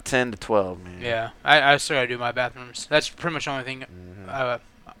 Bathrooms are about 10 to 12, man. Yeah, I still gotta do my bathrooms. That's pretty much the only thing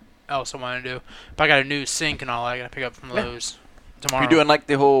else I want to do. But I got a new sink and all I gotta pick up from Lowe's tomorrow. You doing like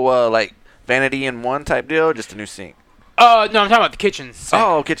the whole like vanity in one type deal, or just a new sink? No, I'm talking about the kitchen sink.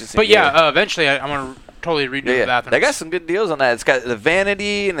 Oh, kitchen sink. But yeah, eventually I'm gonna totally redo the bathrooms. They got some good deals on that. It's got the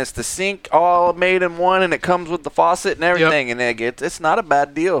vanity and it's the sink all made in one, and it comes with the faucet and everything. Yep. And it's not a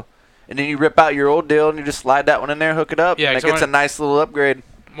bad deal. And then you rip out your old deal and you just slide that one in there, hook it up. Yeah, and it gets a nice little upgrade.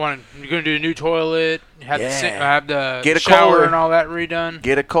 You're gonna do a new toilet. Have the sink, have the Get a shower Kohler. and all that redone.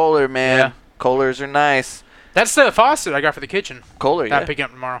 Get a Kohler, man. Yeah. Kohlers are nice. That's the faucet I got for the kitchen. Kohler, That yeah. I'm picking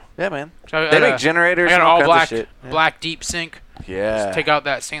up tomorrow. Yeah, man. So They make generators I got and an all all kinds black, of shit. Yeah. black deep sink. Yeah. Just take out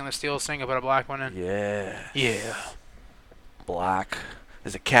that stainless steel sink and put a black one in. Yeah. Yeah. Black.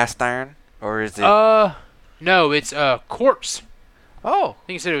 Is it cast iron or is it? No, it's quartz. Oh, I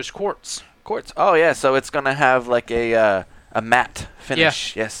think you said it was quartz. quartz. Oh yeah, so it's gonna have like a matte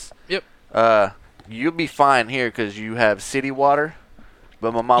finish. Yeah. Yes. Yep. You'll be fine here because you have city water,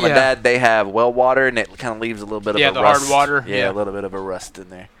 but my mom and Yeah. dad, they have well water, and it kind of leaves a little bit of a the rust. hard water. Yeah, a little bit of a rust in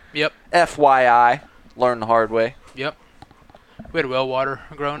there. Yep. FYI, learn the hard way. Yep. We had well water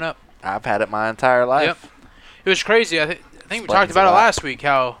growing up. I've had it my entire life. Yep. It was crazy. I think we Explains talked about a it lot. last week,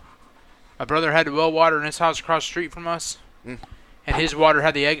 how my brother had well water in his house across the street from us. Mm. And his water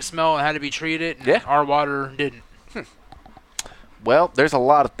had the egg smell and had to be treated. And Yeah. our water didn't. Well, there's a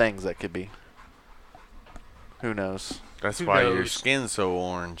lot of things that could be. Who knows? That's Who why your knows? skin's so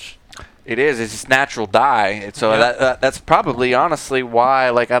orange. It is. It's just natural dye. And so Yeah. that's probably honestly why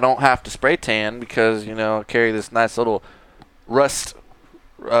like I don't have to spray tan because I carry this nice little rust.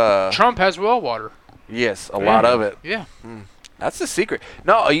 Trump has well water. Yes, a lot of it. Yeah. That's the secret.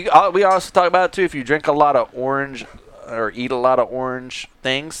 No, we also talk about it too. If you drink a lot of orange or eat a lot of orange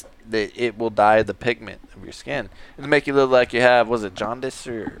things, that it will dye the pigment of your skin. It'll make you look like you have, was it jaundice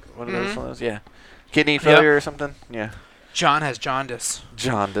or one of those ones? Yeah. Kidney failure or something? Yeah. John has jaundice.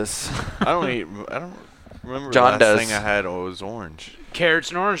 Jaundice. I don't remember John the last does. thing I had was orange. Carrots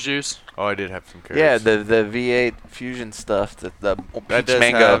and orange juice. Oh, I did have some carrots. Yeah, the V8 fusion stuff, the That peach does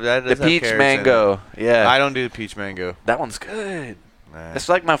mango. have- that does The have peach carrots in mango. Yeah. I don't do the peach mango. That one's good. Nah. It's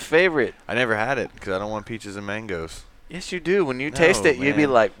like my favorite. I never had it because I don't want peaches and mangoes. Yes, you do. When you No, taste it, you'd be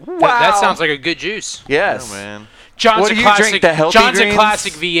man. like, wow. That sounds like a good juice. Yes. No, man. John's What a do you classic. drink, the healthy John's greens? a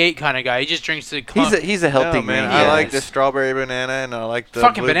classic V8 kind of guy. He just drinks the. He's a healthy No, man. green. I like yes. the strawberry banana and I like the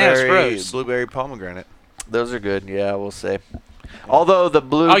Fucking banana's gross. blueberry pomegranate. Those are good. Yeah, I will say. Although the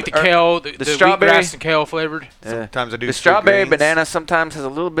blue, I like the kale, the strawberry- wheatgrass and kale flavored. Sometimes I do the sweet strawberry greens. banana sometimes has a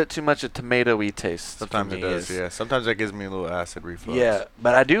little bit too much of tomatoey taste. Sometimes for it me, does, is- yeah. Sometimes that gives me a little acid reflux. Yeah,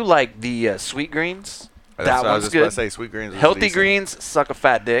 but I do like the sweet greens. That's That what I was one's just about good. to say. Sweet greens. is Healthy decent. greens suck a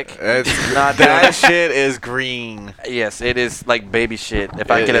fat dick. It's Not that good. shit is green. Yes, it is like baby shit. If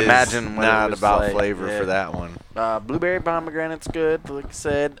I It could is imagine what it not was about like. flavor Yeah. for that one. Blueberry pomegranate's good, like I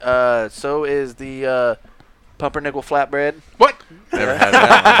said. So is the pumpernickel flatbread. What? Never had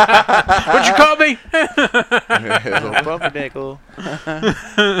that What'd you call me? one. Little pumpernickel.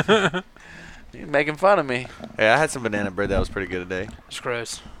 You're making fun of me. Hey, I had some banana bread that was pretty good today. It's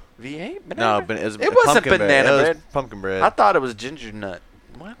gross. V8 banana. No, bread? but It wasn't pumpkin banana It was bread. pumpkin bread. I thought it was ginger nut.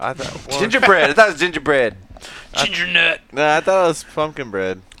 What? I thought well, Gingerbread. I thought it was gingerbread. Ginger nut. No, I thought it was pumpkin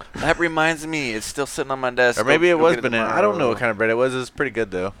bread. That reminds me, it's still sitting on my desk. Or maybe Go- it go was get banana. tomorrow. I don't know what kind of bread it was. It was pretty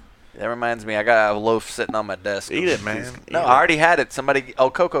good though. That reminds me, I got a loaf sitting on my desk. Eat it, man. No, Eat I it. already had it.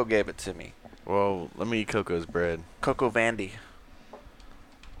 Coco gave it to me. Well, let me eat Coco's bread. Coco Vandy.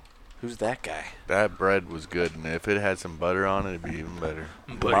 Who's that guy? That bread was good, and if it had some butter on it, it'd be even better.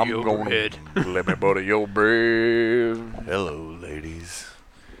 Butter your bread. Let me butter your bread. Hello, ladies.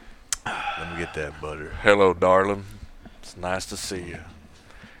 Let me get that butter. Hello, darling. It's nice to see you.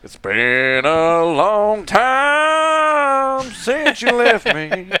 It's been a long time since you left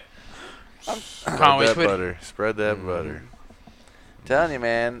me. Spread Conway's that with- butter. Spread that butter. Telling you,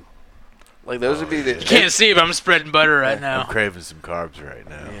 man. Like those would be the. You can't see it, but I'm spreading butter right I'm now. craving some carbs right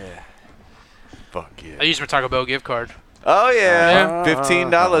now. Yeah. Fuck I yeah. used my Taco Bell gift card. Oh yeah.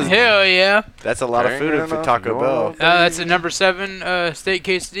 $15. Hell yeah. That's a lot of food for Taco Bell. That's a number 7 steak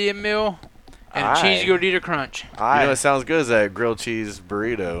quesadilla meal. And a cheesy gordita crunch. You know what sounds good is that grilled cheese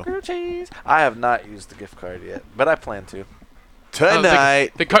burrito. Grilled cheese. I have not used the gift card yet, but I plan to.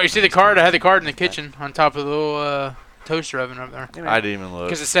 Tonight. The card. You see the card? I had the card in the kitchen on top of the little toaster oven up there. I didn't even look.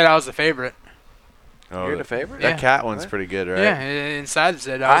 Because it said I was the favorite. Oh, You're the favorite? That cat one's pretty good, right? Yeah, inside it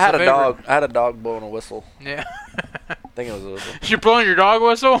said I had the a favorite. dog. I had a dog blowing a whistle. Yeah. I think it was a whistle. You're blowing your dog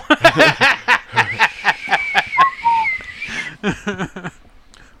whistle?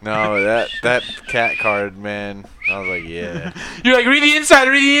 No, that cat card, man. I was like, yeah. You're like, read the inside,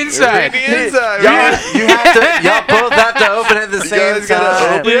 read the inside. Read the inside. Y'all both have to open it at the You same guys gotta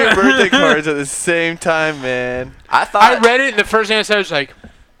time. open your birthday cards at the same time, man. I thought I read it, and the first thing I said was like,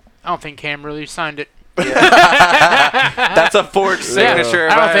 I don't think Cam really signed it. that's a forged signature.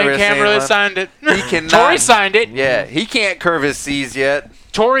 I if don't think ever Cam seen really one. signed it. He cannot. Tori signed it. Yeah, he can't curve his C's yet.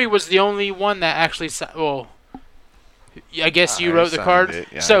 Tori was the only one that actually signed. Well, I guess you I wrote the signed card. it.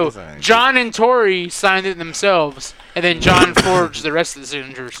 Yeah, I So signed it. John and Tori signed it themselves, and then John forged the rest of the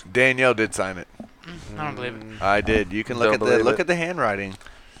signatures. Danielle did sign it. I don't believe it. I did. You can Don't look believe at the handwriting.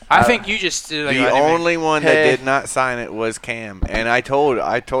 I think you just did like The I didn't only one Hey. that did not sign it was Cam, and I told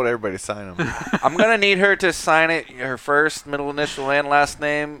everybody to sign them. I'm gonna need her to sign it, her first, middle initial, and last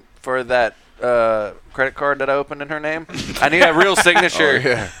name for that credit card that I opened in her name. I need a real signature.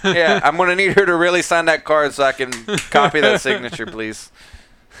 yeah. Yeah, I'm gonna need her to really sign that card so I can copy that signature, please.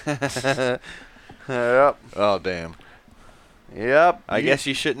 Yep. Oh damn. Yep. I guess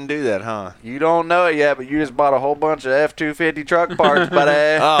you shouldn't do that, huh? You don't know it yet, but you just bought a whole bunch of F-250 truck parts,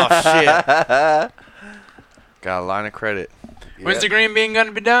 buddy. Oh shit. Got a line of credit. When's the green bean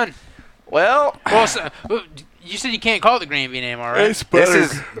gonna be done? Well, You said you can't call it the green bean anymore, right? this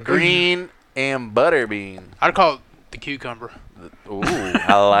is green and butter bean. I'd call it the cucumber. Ooh,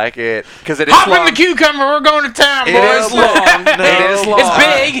 I like it because it is Hop long. in the cucumber. We're going to town, It boys. is long. No. It is long. It's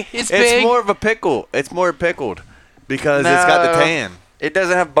big. It's big. It's more of a pickle. It's more pickled because it's got the No. tan. It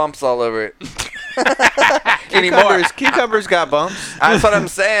doesn't have bumps all over it anymore. Cucumbers got bumps. That's what I'm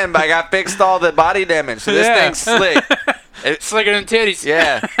saying. But I got fixed all the body damage, so this Yeah. thing's slick. It's slicker than titties.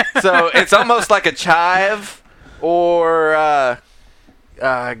 Yeah. So it's almost like a chive, or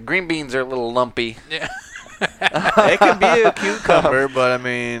green beans are a little lumpy. Yeah. It can be a cucumber, but I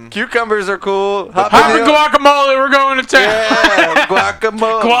mean, Cucumbers are cool. Hop in guacamole. We're going to town. Yeah,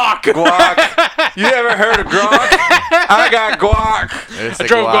 guacamole. Guac. Guac. You ever heard of guac? I got guac. it's I a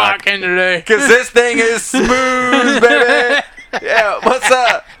drove guac. guac in today. Because this thing is smooth, baby. Yeah, what's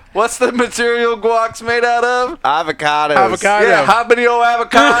up? What's the material guac's made out of? Avocados. Avocado. Yeah, habanero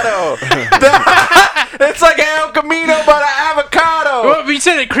avocado. It's like El Camino, but an avocado. Well, you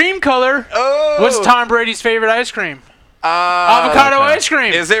said a cream color. Oh. What's Tom Brady's favorite ice cream? Avocado ice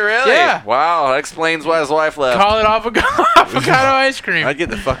cream. Is it really? Yeah. Wow, that explains why his wife left. Call it avocado ice cream. I'd get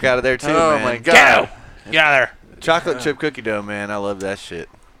the fuck out of there too, Oh man. my Get god. out. Get out of there. Chocolate chip cookie dough, man. I love that shit.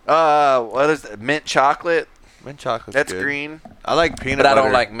 What is that? Mint chocolate? Mint chocolate's That's good. green. I like peanut But butter. I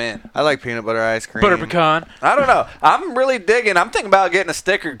don't like mint. I like peanut butter ice cream. Butter pecan. I don't know. I'm really digging. I'm thinking about getting a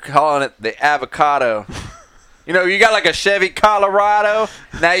sticker calling it the avocado. You know, you got like a Chevy Colorado.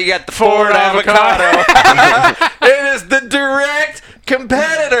 Now you got the Ford Avocado. It is the direct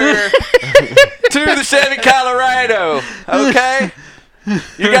competitor to the Chevy Colorado. Okay?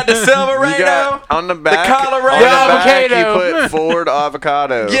 You got the Silverado. You got on the back. Colorado. On the back, Avocado. you put Ford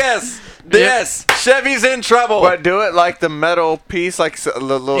Avocado. Yes. Yes. Chevy's in trouble. But do it like the metal piece, like the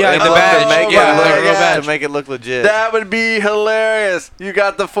little Yeah, like the emblem badge. to make Yeah, it look, like a badge. to make it look legit. That would be hilarious. You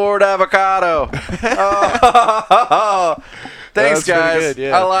got the Ford Avocado. Oh. Thanks, That's pretty guys. good,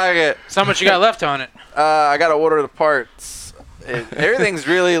 yeah. I like it. So how much you got left on it? I got to order the parts. Everything's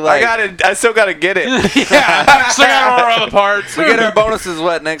really like... I still gotta get it Yeah. So I got all the parts. We get our bonuses,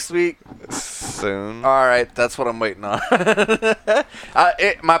 what, next week? soon. All right, that's what I'm waiting on.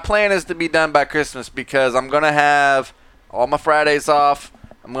 My plan is to be done by Christmas because I'm going to have all my Fridays off.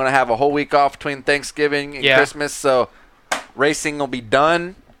 I'm going to have a whole week off between Thanksgiving and Christmas, so racing will be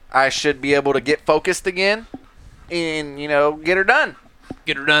done. I should be able to get focused again and, get her done.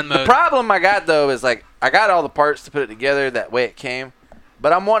 Get her done, The mode. problem I got, though, is, I got all the parts to put it together that way it came,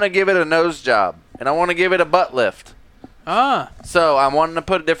 but I want to give it a nose job, and I want to give it a butt lift. So I wanted to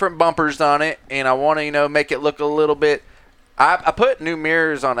put different bumpers on it, and I want to, make it look a little bit. I put new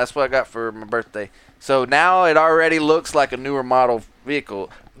mirrors on. That's what I got for my birthday. So now it already looks like a newer model vehicle.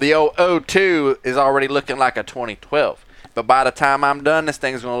 The 02 is already looking like a 2012. But by the time I'm done, this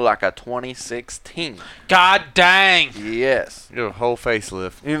thing's going to look like a 2016. God dang. Yes. You do a whole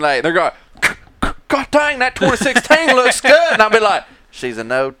facelift. You're like, they're going, God dang, that 2016 looks good. And I'll be like, she's an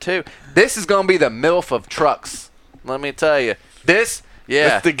 02. This is going to be the MILF of trucks. Let me tell you. This Yeah.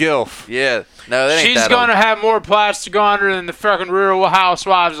 That's the gilf. Yeah. No, that ain't She's that gonna old. have more plastic on her than the fucking Real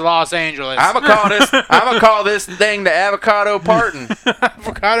Housewives of Los Angeles. I'm gonna call this thing the avocado parton.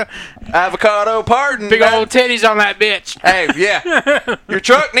 Avocado. Avocado parton. Big old titties on that bitch. Hey, yeah. Your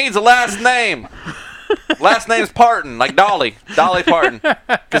truck needs a last name. Last name's Parton, like Dolly Parton.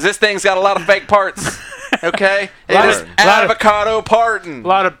 Because this thing's got a lot of fake parts. Okay? It is avocado Parton. A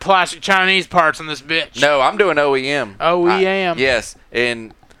lot of plastic Chinese parts on this bitch. No, I'm doing OEM. OEM. Yes,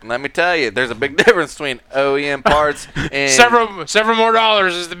 and let me tell you, there's a big difference between OEM parts and Several more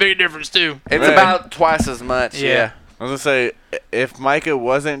dollars is the big difference too. it's about twice as much. Yeah. I was gonna say, if Micah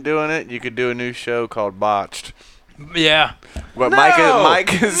wasn't doing it, you could do a new show called Botched. Yeah. But No!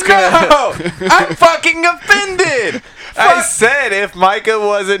 Micah's gonna. No, I'm fucking offended. I said if Micah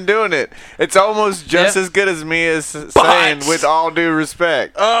wasn't doing it, it's almost just as good as me as saying with all due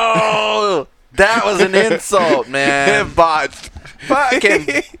respect. Oh, that was an insult, man. Botched. Fucking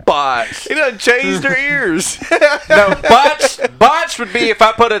botched. He done changed her ears. No, botched would be if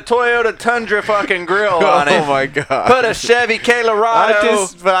I put a Toyota Tundra fucking grill on it. Oh my god. Put a Chevy Colorado.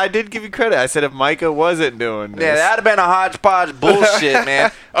 But I did give you credit. I said if Micah wasn't doing this. Yeah, that'd have been a hodgepodge bullshit,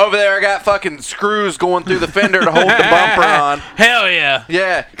 man. Over there, I got fucking screws going through the fender to hold the bumper on. Hell yeah.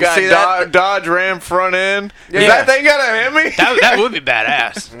 Yeah, got see that? Dodge Ram front end. Yeah. Is that thing gonna hit me? That would be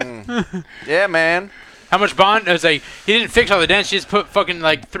badass. Yeah, man. How much bond? It was like he didn't fix all the dents. He just put fucking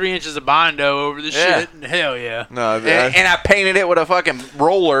like 3 inches of Bondo over the shit. Hell yeah. No, And I painted it with a fucking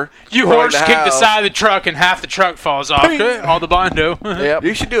roller. You from horse kick the house. side of the truck and half the truck falls off. All the Bondo. Yep.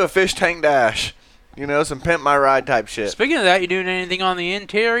 you should do a fish tank dash. You know, some pimp my ride type shit. Speaking of that, you doing anything on the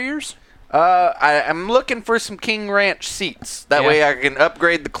interiors? I'm looking for some King Ranch seats. That way I can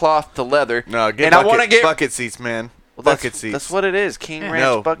upgrade the cloth to leather. No, get and bucket, I want to get bucket seats, man. Well, Bucket seats. That's what it is. King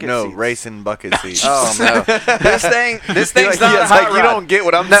Ranch bucket no, seats. racing bucket seats. Oh no, this thing's not a it's hot like you rod. don't get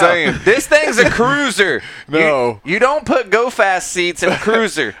what I'm No, saying. this thing's a cruiser. No. you don't put go fast seats in a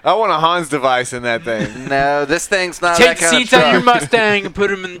cruiser. I want a Hans device in that thing. No, this thing's not Take that the kind seats of out of your truck. Mustang and put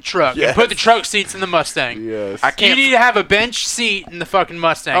them in the truck. Yes. And put the truck seats in the Mustang. Yes. I You can't. need to have a bench seat in the fucking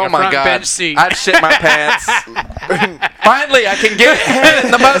Mustang. Oh a my front god! bench seat. I'd shit my pants. Finally, I can get head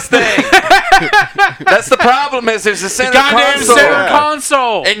in the Mustang. That's the problem. Is there's a center Goddamn console. center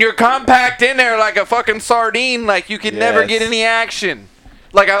console. And you're compact in there like a fucking sardine. Like you can never Yes. get any action.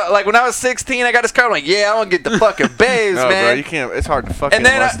 Like when I was 16, I got this car. I'm like, yeah, I want to get the fucking babes, No, man. bro, you can't. It's hard to fuck in and a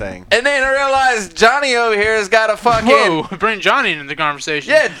then Mustang. and then I realized Johnny over here has got a fucking Whoa, bring Johnny into the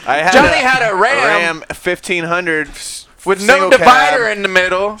conversation. yeah. Johnny had a Ram, 1500 with single no divider cab, in the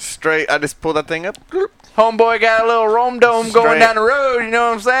middle. straight. I just pulled that thing up, Homeboy got a little Rome Dome going Straight. down the road. You know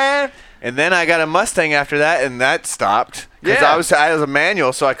what I'm saying? and then I got a Mustang after that, and that stopped because Yeah. I was a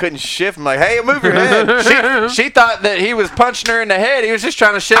manual, so I couldn't shift. I'm like, hey, move your head. She thought that he was punching her in the head. He was just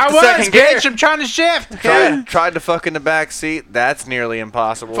trying to shift I the was, second gear. bitch. I'm trying to shift. Tried to fuck in the back seat. That's nearly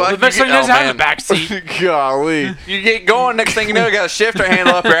impossible. Fuck. The next thing Oh, doesn't have man. a back seat. Golly. You get going, next thing you know, you got a shifter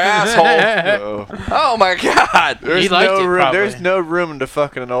handle up your asshole. Oh. Oh my god. There's liked no it, room. probably. There's no room to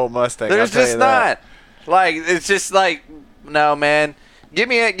fuck in an old Mustang. There's I'll tell just you that. not. Like it's just like no man. Give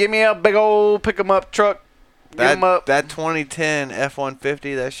me a big old pick 'em up truck. Give 'em up. That 2010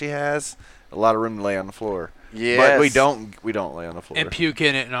 F-150 that she has, a lot of room to lay on the floor. Yes. But we don't lay on the floor. And puke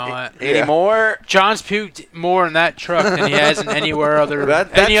in it and all that. Anymore. John's puked more in that truck than he has in anywhere other.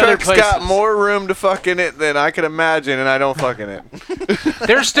 That any other truck's places. got more room to fuck in it than I could imagine, and I don't fuck in it.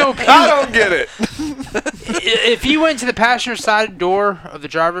 There's still puke. I don't get it. If you went to the passenger side door of the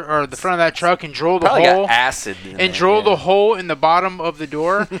driver or the front of that truck and drilled a Probably hole got acid. In and there, drilled yeah. a hole in the bottom of the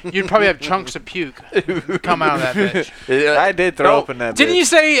door, you'd probably have chunks of puke come out of that bitch. I did throw open that. Didn't bitch. you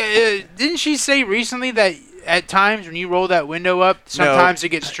say? Didn't she say recently that at times when you roll that window up, sometimes it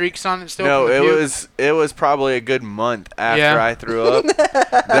gets streaks on it still? No, from the it puke? was probably a good month after Yeah. I threw up.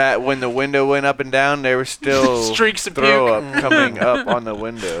 That when the window went up and down, there was still Streaks of throw puke. up coming up on the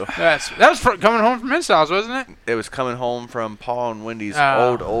window. That was coming home from his house, wasn't it? It was coming home from Paul and Wendy's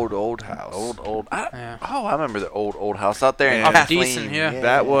Oh. old house. Old. Yeah. Oh, I remember the old house out there in Yeah. Kathleen. Decent, yeah.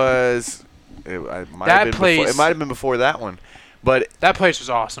 That was. It might That have been place- Before, it might have been before that one, but That place was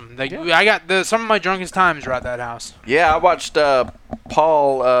awesome. Like I got some of my drunkest times were at that house. Yeah, I watched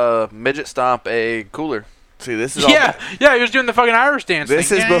Paul midget stomp a cooler See, this is Yeah, he was doing the fucking Irish dance. This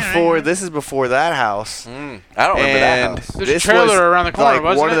thing. is before. This is before that house. I don't remember that house. There's a trailer around the corner,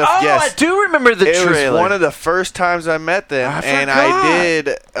 wasn't it? I do remember the trailer. It was one of the first times I met them, and forgot. I did.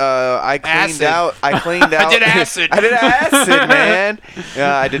 I cleaned Acid. out. I cleaned out. I did acid. I did acid, man.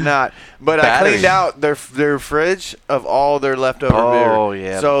 I did not. But I Battery. cleaned out their fridge of all their leftover beer. Oh,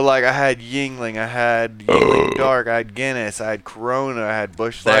 yeah. So like I had Yingling, I had Yingling Dark, I had Guinness, I had Corona, I had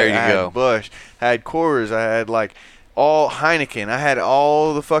Busch Light, There you I had go. Busch, I had Coors, I had like all Heineken. I had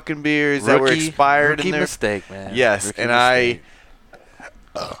all the fucking beers that were expired rookie in there. mistake, man. Yes, Rookie and mistake.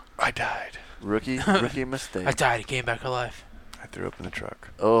 I died. Rookie mistake. I died. He came back alive. I threw up in the truck.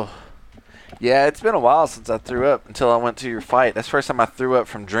 Oh. Yeah, it's been a while since I threw up until I went to your fight. That's the first time I threw up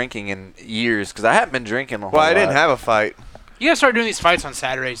from drinking in years because I haven't been drinking a whole Well, I lot. didn't have a fight. You gotta start doing these fights on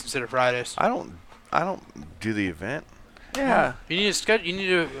Saturdays instead of Fridays. I don't do the event. Yeah. You need to schedule. You need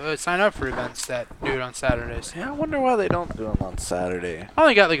to sign up for events that do it on Saturdays. Yeah, I wonder why they don't do them on Saturday. I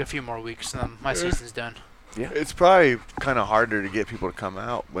only got like a few more weeks, and then my season's done. Yeah. It's probably kind of harder to get people to come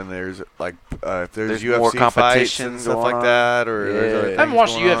out when there's like if there's There's more UFC fights competition and stuff going like on. that, or there's other Yeah. I haven't things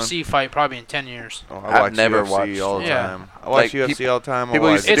watched a going UFC fight probably in 10 years. on. Oh, I've I watch never UFC watched- all the Yeah. time. I watch Like, UFC all the time. I people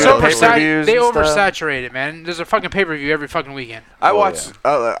watch used to It's do WWE. pay-per-views They and stuff. oversaturate it, man. There's a fucking pay-per-view every fucking weekend. I Oh, watch.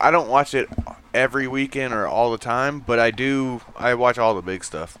 I don't watch it every weekend or all the time, but I do. I watch all the big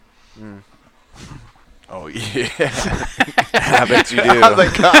stuff. Oh yeah, I bet you do. I was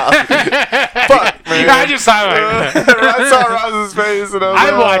like, God, fuck, man. I just saw it. I saw Roz's face, and I was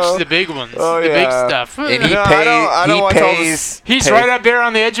I like, watched the big ones, Oh, the big yeah. stuff. And he No, I pays. don't He watch all pays. He's pay- right up there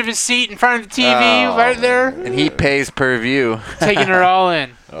on the edge of his seat in front of the TV, Oh. right there, And he pays per view. taking her all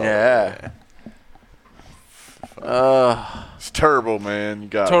in. Yeah. It's terrible, man. You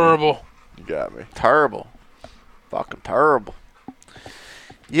got Terrible. Me. You got me. Terrible. Fucking terrible.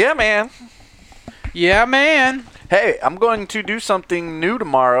 Yeah, man. Yeah, man. Hey, I'm going to do something new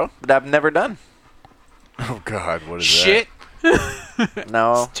tomorrow that I've never done. Oh God, what is Shit.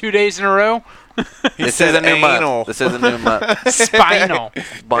 No. 2 days in a row. This said is a new anal. month. This is a new month. Spinal.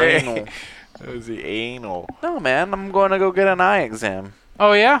 Spinal. that? Was the anal? No, man. I'm going to go get an eye exam.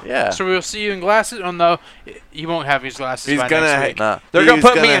 Oh yeah. Yeah. So we'll see you in glasses. Oh no, he won't have his glasses. He's by gonna next week. No. They're going to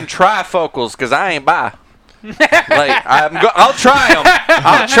He's put me gonna- in trifocals because I ain't bi. Like, I'll try them.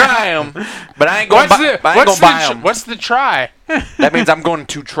 I'll try them. But I ain't going to buy them. What's the try? That means I'm going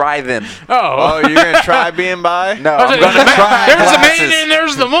to try them. Oh, you're gonna try being bi? No, I was I'm like, going to try there's glasses. a man and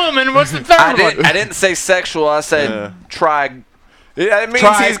there's the woman. What's the third one? I didn't say sexual. I said try. Yeah, that means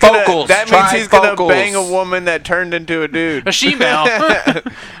Trifocals. he's gonna. That means he's gonna Trifocals. bang a woman that turned into a dude. A she-male.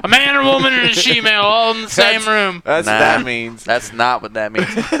 A man, a woman, and a she-male all in the same room. That's Nah. what that means. That's not what that means.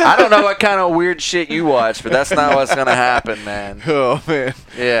 I don't know what kind of weird shit you watch, but that's not what's gonna happen, man. Oh man.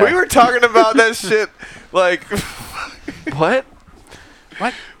 Yeah. We were talking about that shit like What?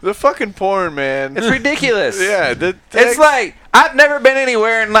 the fucking porn, man. It's ridiculous. Yeah, It's like I've never been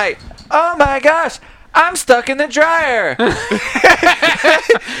anywhere and like, oh my gosh, I'm stuck in the dryer.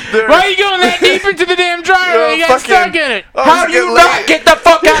 Why are you going that deep into the damn dryer when you got stuck in it? How do you not get the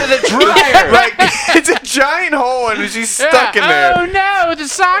fuck out of the dryer? like it's a giant hole and she's stuck in there. Oh no, the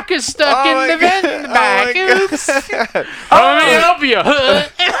sock is stuck in the vent in the back. Oops. God. Let me help you.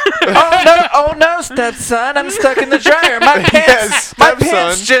 Oh no, stepson, I'm stuck in the dryer. My pants, my stepson.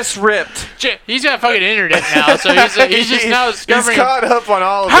 pants just ripped. He's got fucking internet now, so he's just now discovering. He's caught up on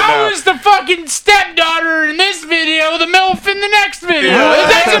all of it How now. is the fucking stepdaughter in this video the MILF in the next video?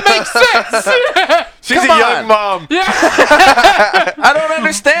 It doesn't make sense. She's Come a on. young mom. I don't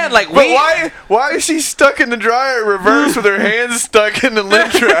understand. Like, But why is she stuck in the dryer reverse with her hands stuck in the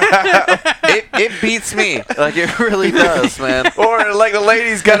lint trap? it beats me. Like, it really does, man. Or like the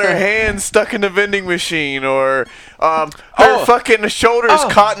lady's got her hands stuck in the vending machine, or her fucking shoulders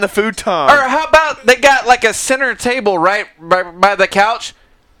caught in the futon. Or how about they got like a center table right by the couch?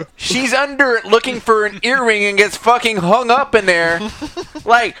 She's under it looking for an earring and gets fucking hung up in there.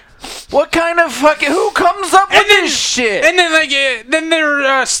 Like, what kind of fucking... Who comes up with this shit? And then then their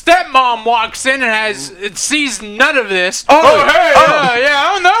stepmom walks in and sees none of this. Oh, Yeah,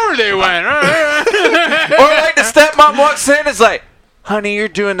 I don't know where they went. Or like the stepmom walks in and is like, honey, you're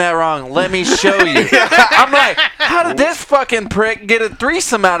doing that wrong. Let me show you. I'm like, how did this fucking prick get a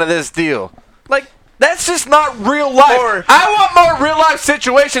threesome out of this deal? Like, that's just not real life. Or- I want more real life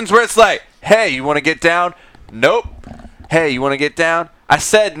situations where it's like, hey, you want to get down? Nope. Hey, you want to get down? I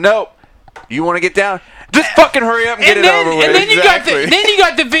said nope. You want to get down? Just fucking hurry up and get it over with. And then Exactly. you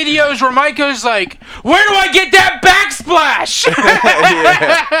got the videos where Micah's like, "Where do I get that backsplash?"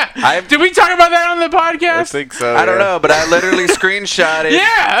 Did we talk about that on the podcast? I think so. I don't know, but I literally screenshot it.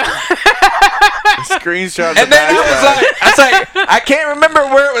 Yeah. Screenshot. And then I was like, I can't remember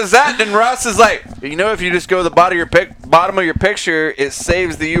where it was at. And Ross is like, if you just go to the bottom of your picture, it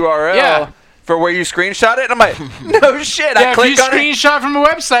saves the URL for where you screenshot it. And I'm like, no shit. Yeah, I click on if you screenshot from a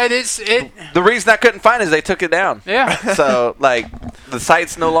website, The reason I couldn't find it is they took it down. Yeah. So like the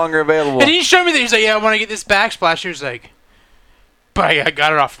site's no longer available. And he showed me that. He's like, I want to get this backsplash. He was like, but I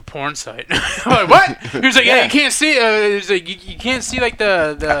got it off the porn site. I'm like, what? He was like, you can't see. He was like, you can't see like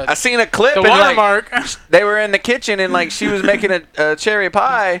the. I seen a clip. The and, watermark. They were in the kitchen and like she was making a cherry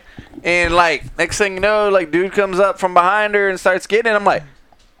pie, and like next thing you know, like dude comes up from behind her and starts getting it. I'm like,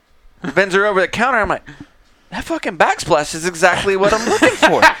 bends her over the counter. I'm like, that fucking backsplash is exactly what I'm looking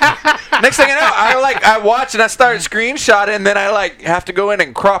for. Next thing you know, I watch and I start screenshotting, and then I like have to go in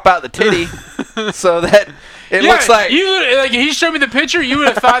and crop out the titty so that. It looks like he showed me the picture. You would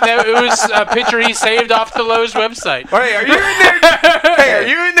have thought that it was a picture he saved off the Lowe's website. Hey, are you in there? Hey, are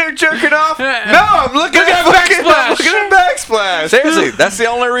you in there jerking off? No, I'm looking at backsplash. Seriously, that's the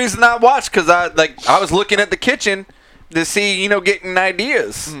only reason I watched, because I was looking at the kitchen to see, getting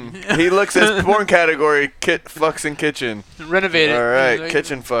ideas. He looks at porn category, fucks in kitchen. Renovated. All right,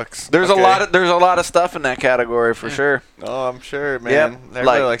 kitchen fucks. There's a lot of stuff in that category for sure. Oh, I'm sure, man. Yep.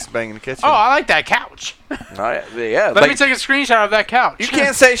 Everybody likes banging the kitchen. Oh, I like that couch. Yeah. Let me take a screenshot of that couch. You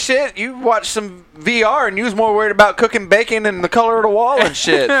can't say shit. You watch some VR and you was more worried about cooking bacon and the color of the wall and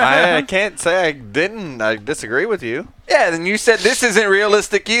shit. I can't say I didn't. I disagree with you. Yeah, then you said this isn't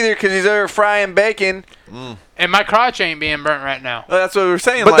realistic either because he's over frying bacon. And my crotch ain't being burnt right now. Well, that's what we were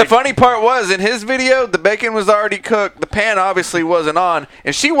saying. But the funny part was, in his video, the bacon was already cooked. The pan obviously wasn't on.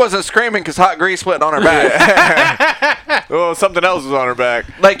 And she wasn't screaming because hot grease went on her back. Oh, something else was on her back.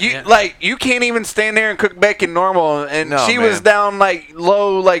 You can't even stand there and cook bacon normal. And she man. was down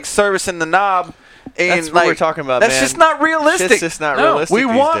low, servicing the knob. And that's what we're talking about, that's man. just not realistic. It's just not realistic. We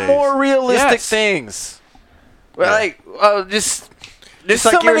these want days. more realistic things. Just like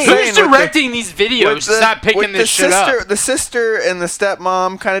so you were many. saying, Who's directing these videos? Stop picking this shit up. The sister and the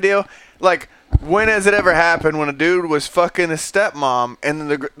stepmom kind of deal. Like, when has it ever happened when a dude was fucking his stepmom and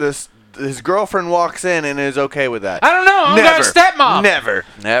then his girlfriend walks in and is okay with that? I don't know. I'm not a stepmom.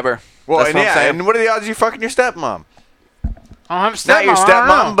 Never. Well, and what are the odds you fucking your stepmom? I don't have a stepmom. Not your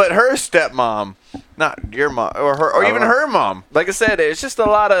stepmom, but her stepmom. Not your mom or even her mom. Like I said, it's just a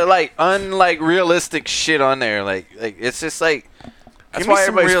lot of realistic shit on there. Like it's just like that's why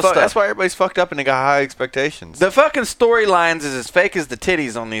everybody's fucked up and they got high expectations. The fucking storylines is as fake as the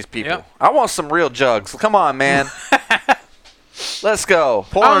titties on these people. Yep. I want some real jugs. Come on, man. Let's go.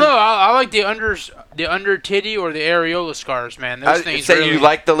 Porn. I don't know. I like the under titty or the areola scars, man. Those things. Say you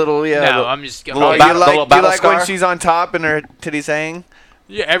like the little No, I'm just. You like when she's on top and her titties hang?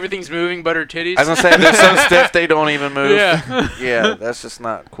 Yeah, everything's moving but her titties. I was gonna say they're so stiff they don't even move. Yeah. Yeah, that's just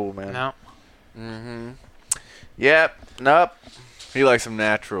not cool, man. No. Mm-hmm. Yep. Nope. He likes them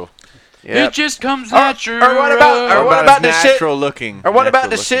natural. Yep. It just comes natural. Or what about the shit? Looking. Or what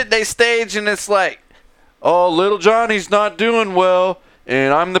about the shit they stage and it's like, oh, little Johnny's not doing well,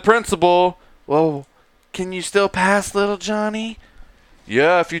 and I'm the principal. Well, can you still pass little Johnny?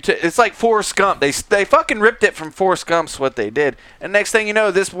 Yeah, if you it's like Forrest Gump. They fucking ripped it from Forrest Gump's what they did. And next thing you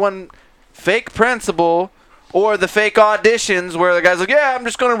know, this one fake principal or the fake auditions where the guy's like, yeah, I'm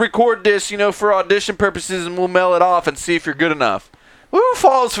just going to record this, for audition purposes and we'll mail it off and see if you're good enough. Who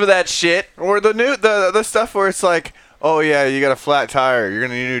falls for that shit? Or the stuff where it's like, oh yeah, you got a flat tire. You're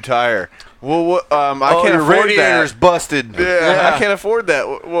going to need a new tire. Well, I can't afford radiator's that. busted. Yeah, I can't afford that.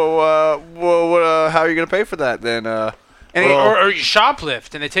 Well, how are you going to pay for that then? Or you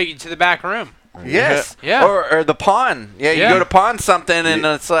shoplift and they take you to the back room. Yes. Yeah. Or the pawn. Yeah, you go to pawn something and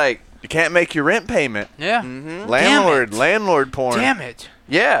it's like you can't make your rent payment. Yeah. Mm-hmm. Landlord porn. Damn it.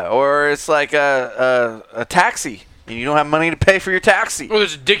 Yeah, or it's like a taxi. And you don't have money to pay for your taxi. Well,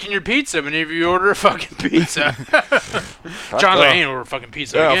 there's a dick in your pizza whenever you order a fucking pizza. John's like, I ain't order a fucking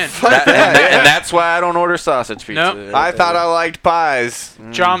pizza again. And that's why I don't order sausage pizza. Nope. I thought I liked pies.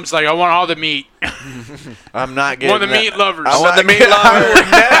 John's like, I want all the meat. I'm not getting one of the meat lovers. I want the meat lovers.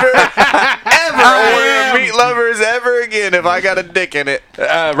 I would never order meat lovers ever again if I got a dick in it.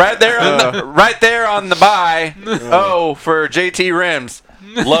 Right there on the buy. Oh, for JT Rims.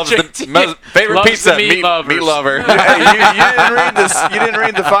 Loves the favorite pizza. Meat lover. You didn't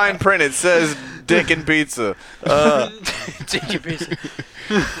read the fine print. It says dick and pizza. Dick and pizza.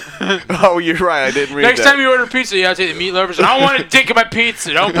 Oh, you're right. I didn't read Next that. time you order pizza, you have to say the meat lovers. I don't want a dick in my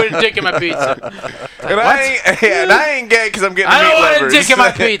pizza. Don't put a dick in my pizza. And I ain't gay because I'm getting meat lovers. I don't want a dick in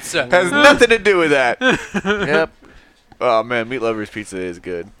my pizza. Has nothing to do with that. Yep. Oh man, meat lovers pizza is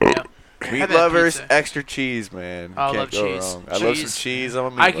good. Yep. Meat Have that lovers, pizza. extra cheese, man. I Can't love go cheese. wrong. I love some Cheese. cheese. I'm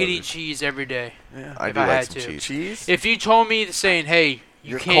a meat I could lover. eat cheese every day. Yeah. I if do I like had some to. cheese. Cheese? If you told me saying, "Hey,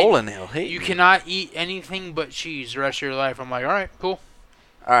 Your can't, colon he'll hate you me. cannot eat anything but cheese the rest of your life," I'm like, "All right, cool."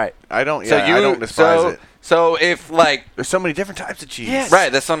 All right. I don't. So Yeah, I don't despise it. So if like There's so many different types of cheese. Yes.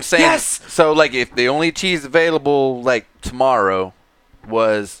 right, that's what I'm saying. Yes! So like if the only cheese available like tomorrow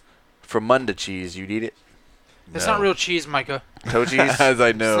was Fremunda cheese, you'd eat it? That's not real cheese, Micah. Toe cheese? As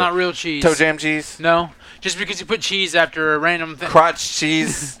I know. It's not real cheese. Toe jam cheese? No, just because you put cheese after a random thing. Crotch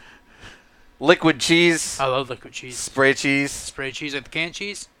cheese? Liquid cheese? I love liquid cheese. Spray cheese? Spray cheese like the canned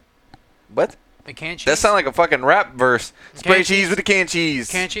cheese. What? The canned cheese. That sounds like a fucking rap verse. Spray Canned cheese cheese. with the canned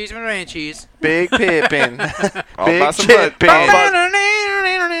cheese. canned cheese with ranch cheese. Big Pippin. All Big about some butt- Chippin. all about-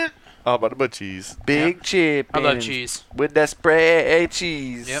 I All about the butt cheese. Big Chippin. love cheese. With that spray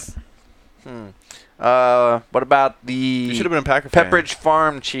cheese. Yep. What about You should the have been a Packer fan. Pepperidge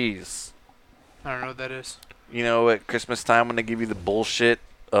Farm cheese? I don't know what that is. You know, at Christmas time when they give you the bullshit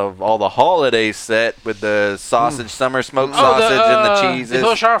of all the holidays set with the sausage, summer smoked sausage and the cheeses. The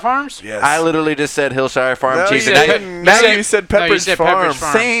Hillshire Farms? Yes. I literally just said Hillshire Farm No, cheese. you and didn't. now No, you- you said No, you Pepperidge said Farm. Pepperidge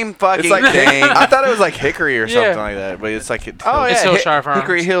Farm. same fucking It's like thing. I thought it was like Hickory or something Yeah. like that, but it's like Oh yeah, It's Hillshire Farms.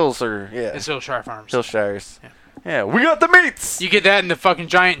 Hickory Hills or It's Hillshire Farms. Hillshires. Yeah. Yeah, we got the meats. You get that in the fucking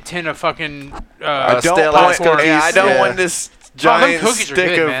giant tin of fucking. I don't stale want. ass cookies. Yeah, I don't Yeah. want this them giant cookies are stick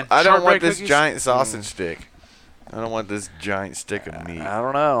good, of. man. I don't Shortbread want this cookies? giant sausage stick. I don't want this giant stick of meat. I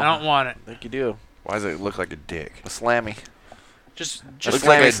don't know. I don't want it. I think you do. Why does it look like a dick? A slammy. Just It Just looks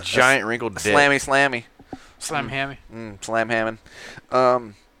like a slammy- giant wrinkled dick. Slammy. slam hammy. Slam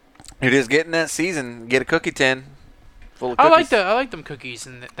hamming. It is getting that season. Get a cookie tin full of I cookies. like them cookies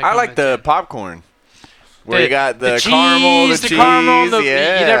and I like the popcorn. Where you got the cheese, caramel, the cheese, caramel,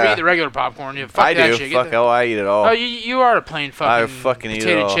 yeah. You never eat the regular popcorn. You fuck I that do. shit. Fuck, I eat it all. Oh, you are a plain fucking, fucking eat it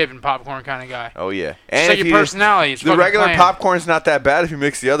potato all. chip and popcorn kind of guy. Oh yeah, Just and like if your you personality. It's the fucking regular plain. popcorn's not that bad if you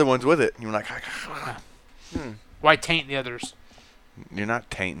mix the other ones with it. You're like, Why taint the others? you're not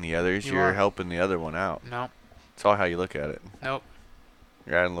tainting the others. You You're are. helping the other one out. No, It's all how you look at it. nope,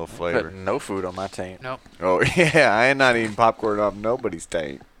 You're adding a little Put flavor. no food on my taint. nope. Oh yeah, I ain't not eating popcorn off nobody's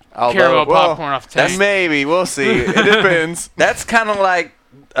taint. Caramel well, popcorn off the that's taint. Maybe we'll see. It depends. That's kind of like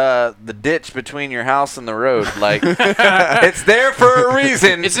the ditch between your house and the road. Like it's there for a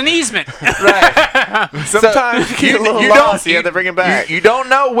reason. It's an easement. right. Sometimes you get a little lost. You have to bring it back. You don't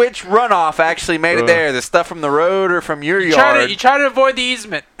know which runoff actually made it Ugh. there. The stuff from the road or from your You yard. try to avoid the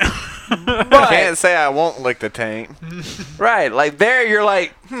easement. I can't say I won't lick the taint. Right. Like there, you're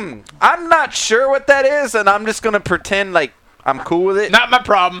like, I'm not sure what that is, and I'm just gonna pretend like I'm cool with it. Not my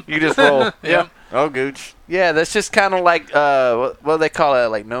problem. You just roll. Yeah. Oh, gooch. Yeah, that's just kind of like what do they call it?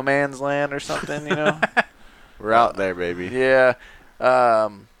 Like no man's land or something, you know? We're out there, baby. Yeah.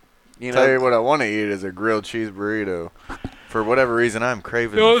 You Tell you know. what I want to eat is a grilled cheese burrito. For whatever reason, I'm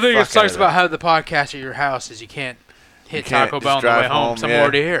craving. The only thing that fuck out sucks of about having the podcast at your house is you can't hit You can't Taco just Bell on the way drive home. home, So I'm yeah.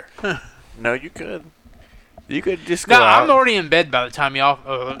 already here. No, you could. You could just go No, out. I'm already in bed by the time y'all,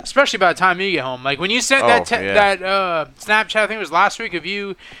 especially by the time you get home. Like when you sent that Snapchat, I think it was last week of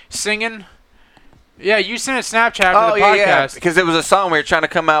you singing. Yeah, you sent a Snapchat after the podcast. because it was a song we were trying to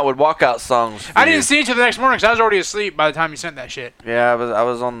come out with walkout songs. for I you. didn't see it till the next morning because I was already asleep by the time you sent that shit. Yeah, I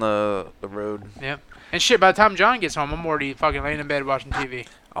was on the road. Yep. And shit, by the time John gets home, I'm already fucking laying in bed watching TV.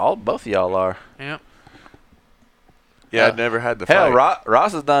 Both of y'all are. Yep. Yeah, I've never had the Hell, fight.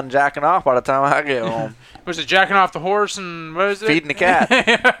 Ross is done jacking off by the time I get home. Was it jacking off the horse and what is it? Feeding the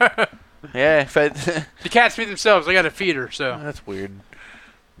cat. Yeah, fed. The cats feed themselves. I got to feed her, so. That's weird.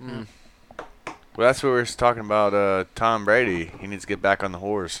 Well, that's what we were talking about. Tom Brady. He needs to get back on the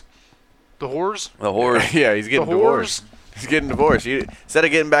horse. The whores? The horse. Yeah, he's getting The divorced. He's getting divorced. Instead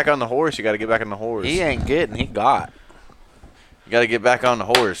of getting back on the horse, you got to get back on the horse. He ain't getting. He got. You got to get back on the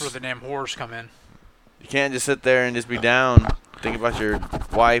horse. Where the damn whores come in. You can't just sit there and just be down, think about your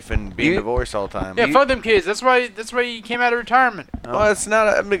wife and being divorced all the time. Yeah, fuck them kids. That's why you came out of retirement. Well, it's not.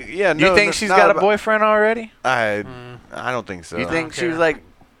 I mean, yeah, no. You think it's she's not got a about- boyfriend already? I don't think so. You think don't she was care. like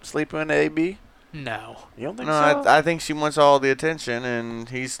sleeping with AB? No. You don't think No, so? I think she wants all the attention, and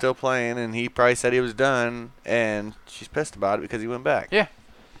he's still playing, and he probably said he was done, and she's pissed about it because he went back. Yeah.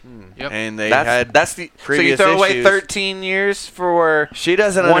 Yep. And they that's had that's the so you previous throw away issues. 13 years for She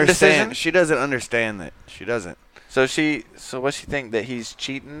doesn't one understand. decision? She doesn't understand that. She doesn't. so what she think that he's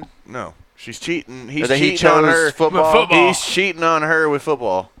cheating? No, she's cheating. Or He's that he cheating on chose her. football? Football. He's cheating on her with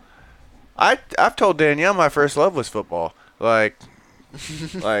football. I've told Danielle my first love was football. Like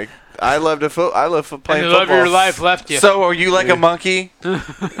Like I love playing And the football. love of your life left you. So are you like a monkey? Fucking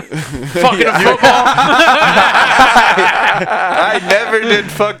a football. I never did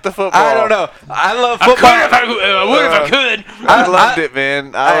fuck the football. I don't know. I love I football. could if I would if I could. I loved it,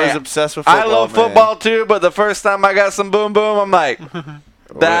 man. I was obsessed with football. I love man. football too, but the first time I got some boom boom, I'm like,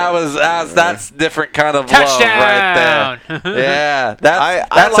 that's different kind of Touchdown. love right there. Yeah,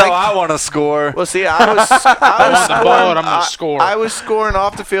 that's like- how I want to score. Well, see, I was want the scoring, ball and I'm gonna score. I was scoring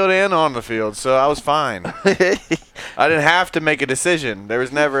off the field and on the field, so I was fine. I didn't have to make a decision. There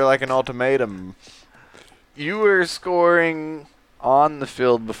was never like an ultimatum. You were scoring on the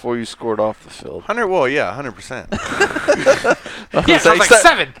field before you scored off the field. 100. Well, yeah, 100%. Yeah, so I was like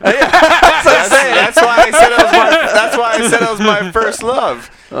 7. That's why I said it was my. That's why I said it was my first love.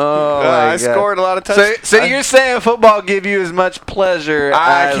 Oh, I scored a lot of touchdowns. So you're saying football give you as much pleasure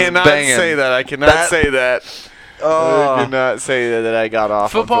I as cannot banging. say that. I cannot say that. Oh. I cannot say that I got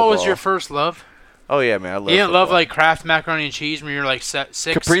off. on Football was your first love? Oh yeah, man. I love. You didn't love football. like Kraft macaroni and cheese when you were like 6?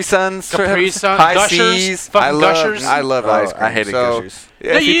 Capri Suns, Capri Sun, High Gushers, Seas. fucking Gushers. I love ice cream. I hated so, Gushers.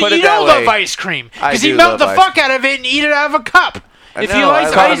 Yeah, No, if you put you it that don't way, love ice cream I because do you melt the love fuck out of it and eat it out of a cup. I If know, you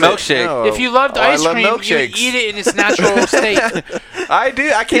liked I call it ice a milkshake. No. if you loved I ice love cream, you milkshakes. eat it in its natural state. I do.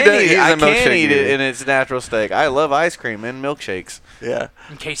 I He can't does- eat he's it. I a can't milkshake eat it eater. in its natural state. I love ice cream and milkshakes. Yeah.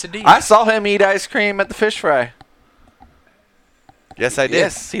 In quesadillas. I saw him eat ice cream at the fish fry. Yes, I did.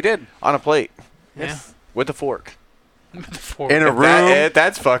 Yes, he did. On a plate Yeah. with a fork. In a If room.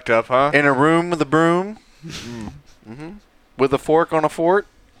 that's fucked up, huh? In a room with a broom. Mm-hmm. With a fork on a fork.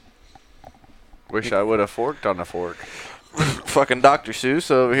 Wish I would have forked on a fork. Fucking Dr. Seuss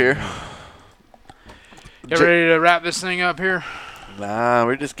over here. You ready to wrap this thing up here? Nah,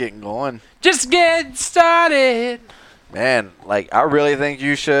 we're just getting going. Just get started. Man, like, I really think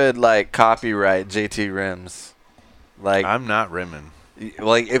you should, like, copyright JT Rims. Like, I'm not rimming.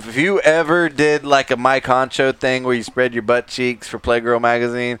 like if you ever did, like, a Mike Honcho thing where you spread your butt cheeks for Playgirl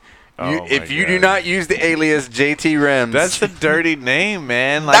magazine, if you do not use the alias JT Rims. That's the dirty name,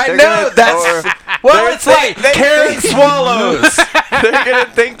 man. Like, I they're know, gonna- that's... or Well, it's like Karen Swallows. they're gonna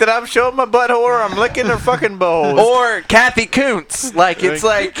think that I'm showing my butthole or I'm licking their fucking balls. Or Kathy Kuntz. Like, it's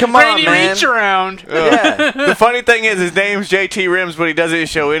like, come on, Randy man. reach around. Yeah. The funny thing is, his name's JT Rims, but he doesn't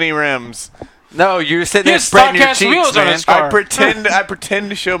show any rims. No, you're sitting there His spreading your stock-ass cheeks, wheels on man. his car. I pretend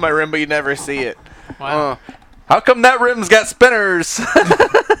to show my rim, but you never see it. Wow. How come that rim's got spinners?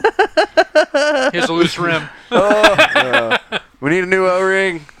 Here's a loose rim. We need a new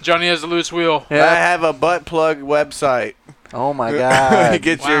O-ring. Johnny has a loose wheel. I have a butt plug website. Oh my God. You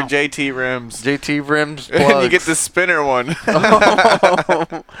get your Wow. JT rims. JT Rims And plugs. you get the spinner one.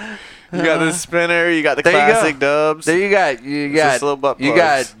 You got the spinner. You got the There you go. classic dubs. There you got just little butt you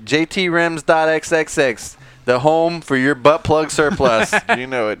got plugs. JTRims.xxx, the home for your butt plug surplus. You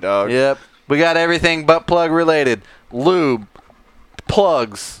know it, dog. Yep. We got everything butt plug related. Lube,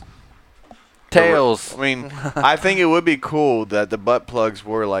 plugs, tails. I mean, I think it would be cool that the butt plugs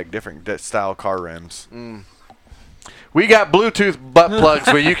were like different style car rims. We got Bluetooth butt plugs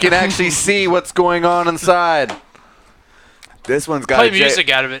where you can actually see what's going on inside. This one's got Play a music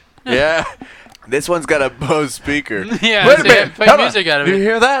out of it. Yeah. This one's got a Bose speaker. Yeah. Wait a see, minute. Play Hold on. music out of Do you it.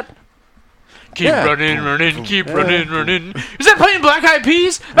 hear that? Keep Yeah. running, keep running. Is that playing Black Eyed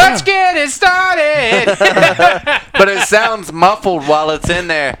Peas? Let's get it started. But it sounds muffled while it's in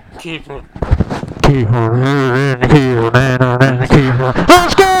there. Keep running.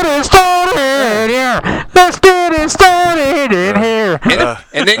 Let's get it started, yeah. Let's get it started in here.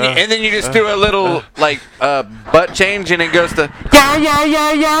 And then you just do a little like butt change and it goes to Yeah, yeah,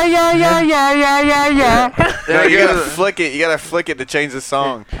 yeah, yeah, yeah, yeah, yeah, yeah, yeah, yeah. No, you go. gotta flick it. You gotta flick it to change the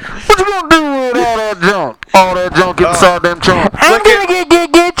song. What you gonna do with all that junk? All that junk inside them trunk. I'm Flick gonna get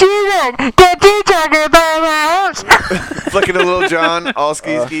you that. Get you talking about my house. Flick it to Lil Jon. All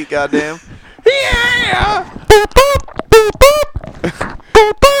ski ski. Goddamn. Yeah. Boop, boop, boop, boop.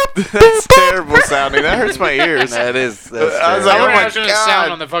 Boop, boop, That's terrible sounding. That hurts my ears. that is. I was I like, wonder oh how my it's gonna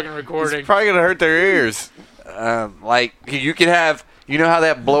sound on god. the fucking recording. It's probably gonna hurt their ears. Like you could have. You know how they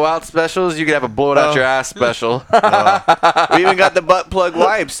have blowout specials? You could have a blow it out your ass special. We even got the butt plug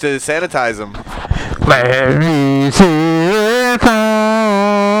wipes to sanitize them. Let me see the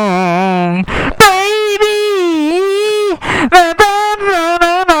song, baby. La, la, la,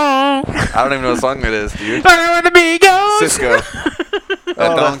 la, la. I don't even know what song it is, dude. Where the beat goes. Cisco.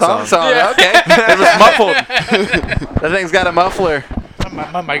 That Oh, thong song. Yeah. Okay. It was muffled. That thing's got a muffler.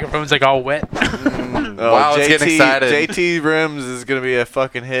 My microphone's like all wet. Oh, Wow, it's getting excited. JT Rims is gonna be a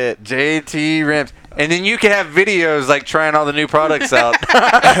fucking hit. JT Rims. and then you can have videos like trying all the new products out.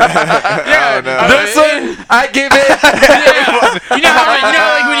 Yeah, no. This one, I give it. Yeah. You know how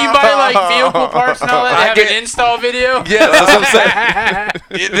like when you buy like vehicle parts and all that, they have an install video. Yes, that's what I'm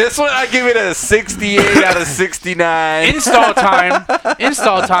saying. This one, I give it a 68 out of 69. Install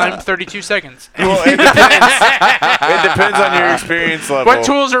time, 32 seconds. Well, it depends on your experience level. What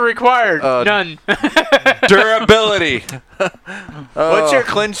tools are required? None. Durability. What's your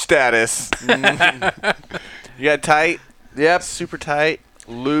clinch status? You got tight, Yep. super tight,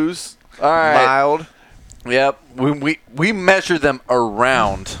 loose, All right. mild. Yep. We measure them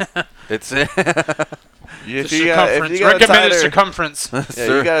around. It's If you got, if Circumference. you got a Recommended tighter, circumference. yeah,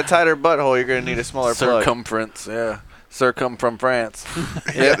 you got a tighter butthole, you're gonna need a smaller plug. circumference. Yeah. Circum from France.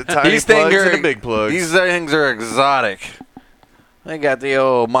 Yeah, the tiny These plugs things are and the big plugs. These things are exotic. They got the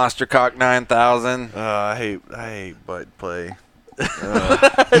old Monster Cock 9000. I hate butt play.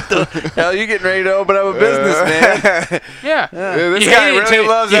 Hell, you getting ready to open up a business, man. Yeah. This You guy hate it really till-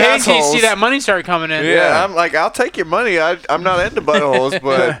 loves you hate it till you assholes. see that money start coming in. Yeah, I'm like, I'll take your money. I'm not into buttholes,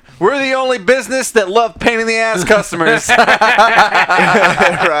 but We're the only business that love pain in the ass customers.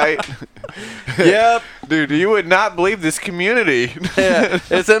 right. Yep. Dude, you would not believe this community. Yeah.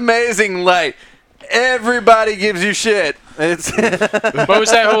 It's amazing. Like, everybody gives you shit. It's What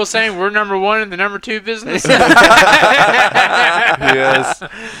was that whole saying? We're number one in the number two business. Yes.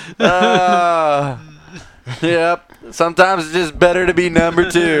 Yep. Sometimes it's just better to be number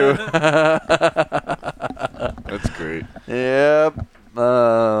two. That's great. Yep.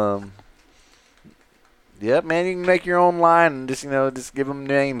 Yep, man. You can make your own line and just give them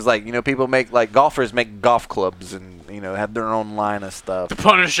names. Like, people make golfers make golf clubs and have their own line of stuff. The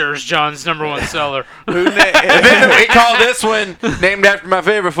Punisher is John's number one seller. And then we call this one named after my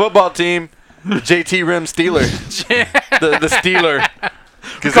favorite football team, the JT Rim Steeler. the Steeler.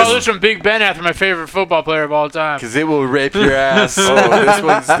 We call this one Big Ben after my favorite football player of all time. Because it will rape your ass. This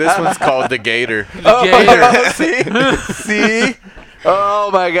one's called the Gator. Gator. See? Oh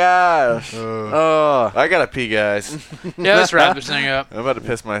my gosh. I gotta pee, guys. Yeah, let's wrap this thing up. I'm about to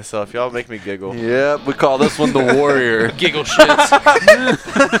piss myself. Y'all make me giggle. Yep, we call this one the Warrior. Giggle shits.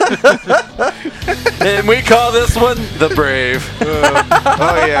 And we call this one the Brave.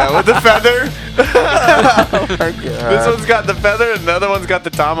 Oh yeah, with the feather. Oh my God. This one's got the feather, and the other one's got the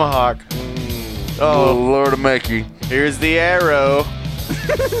tomahawk. Oh, Oh, Lord of Mickey. here's the arrow.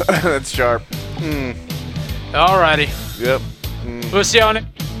 That's sharp. Alrighty. Yep. We'll see you on it.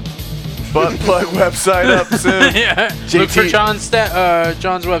 Butt plug website up soon. Yeah. Look for John's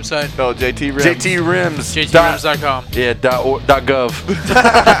website. Oh, JT Rims. JT Rims. JTRims.com. Yeah, .gov.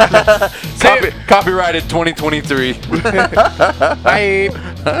 Copyrighted 2023. Bye.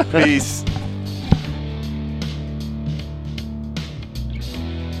 Peace.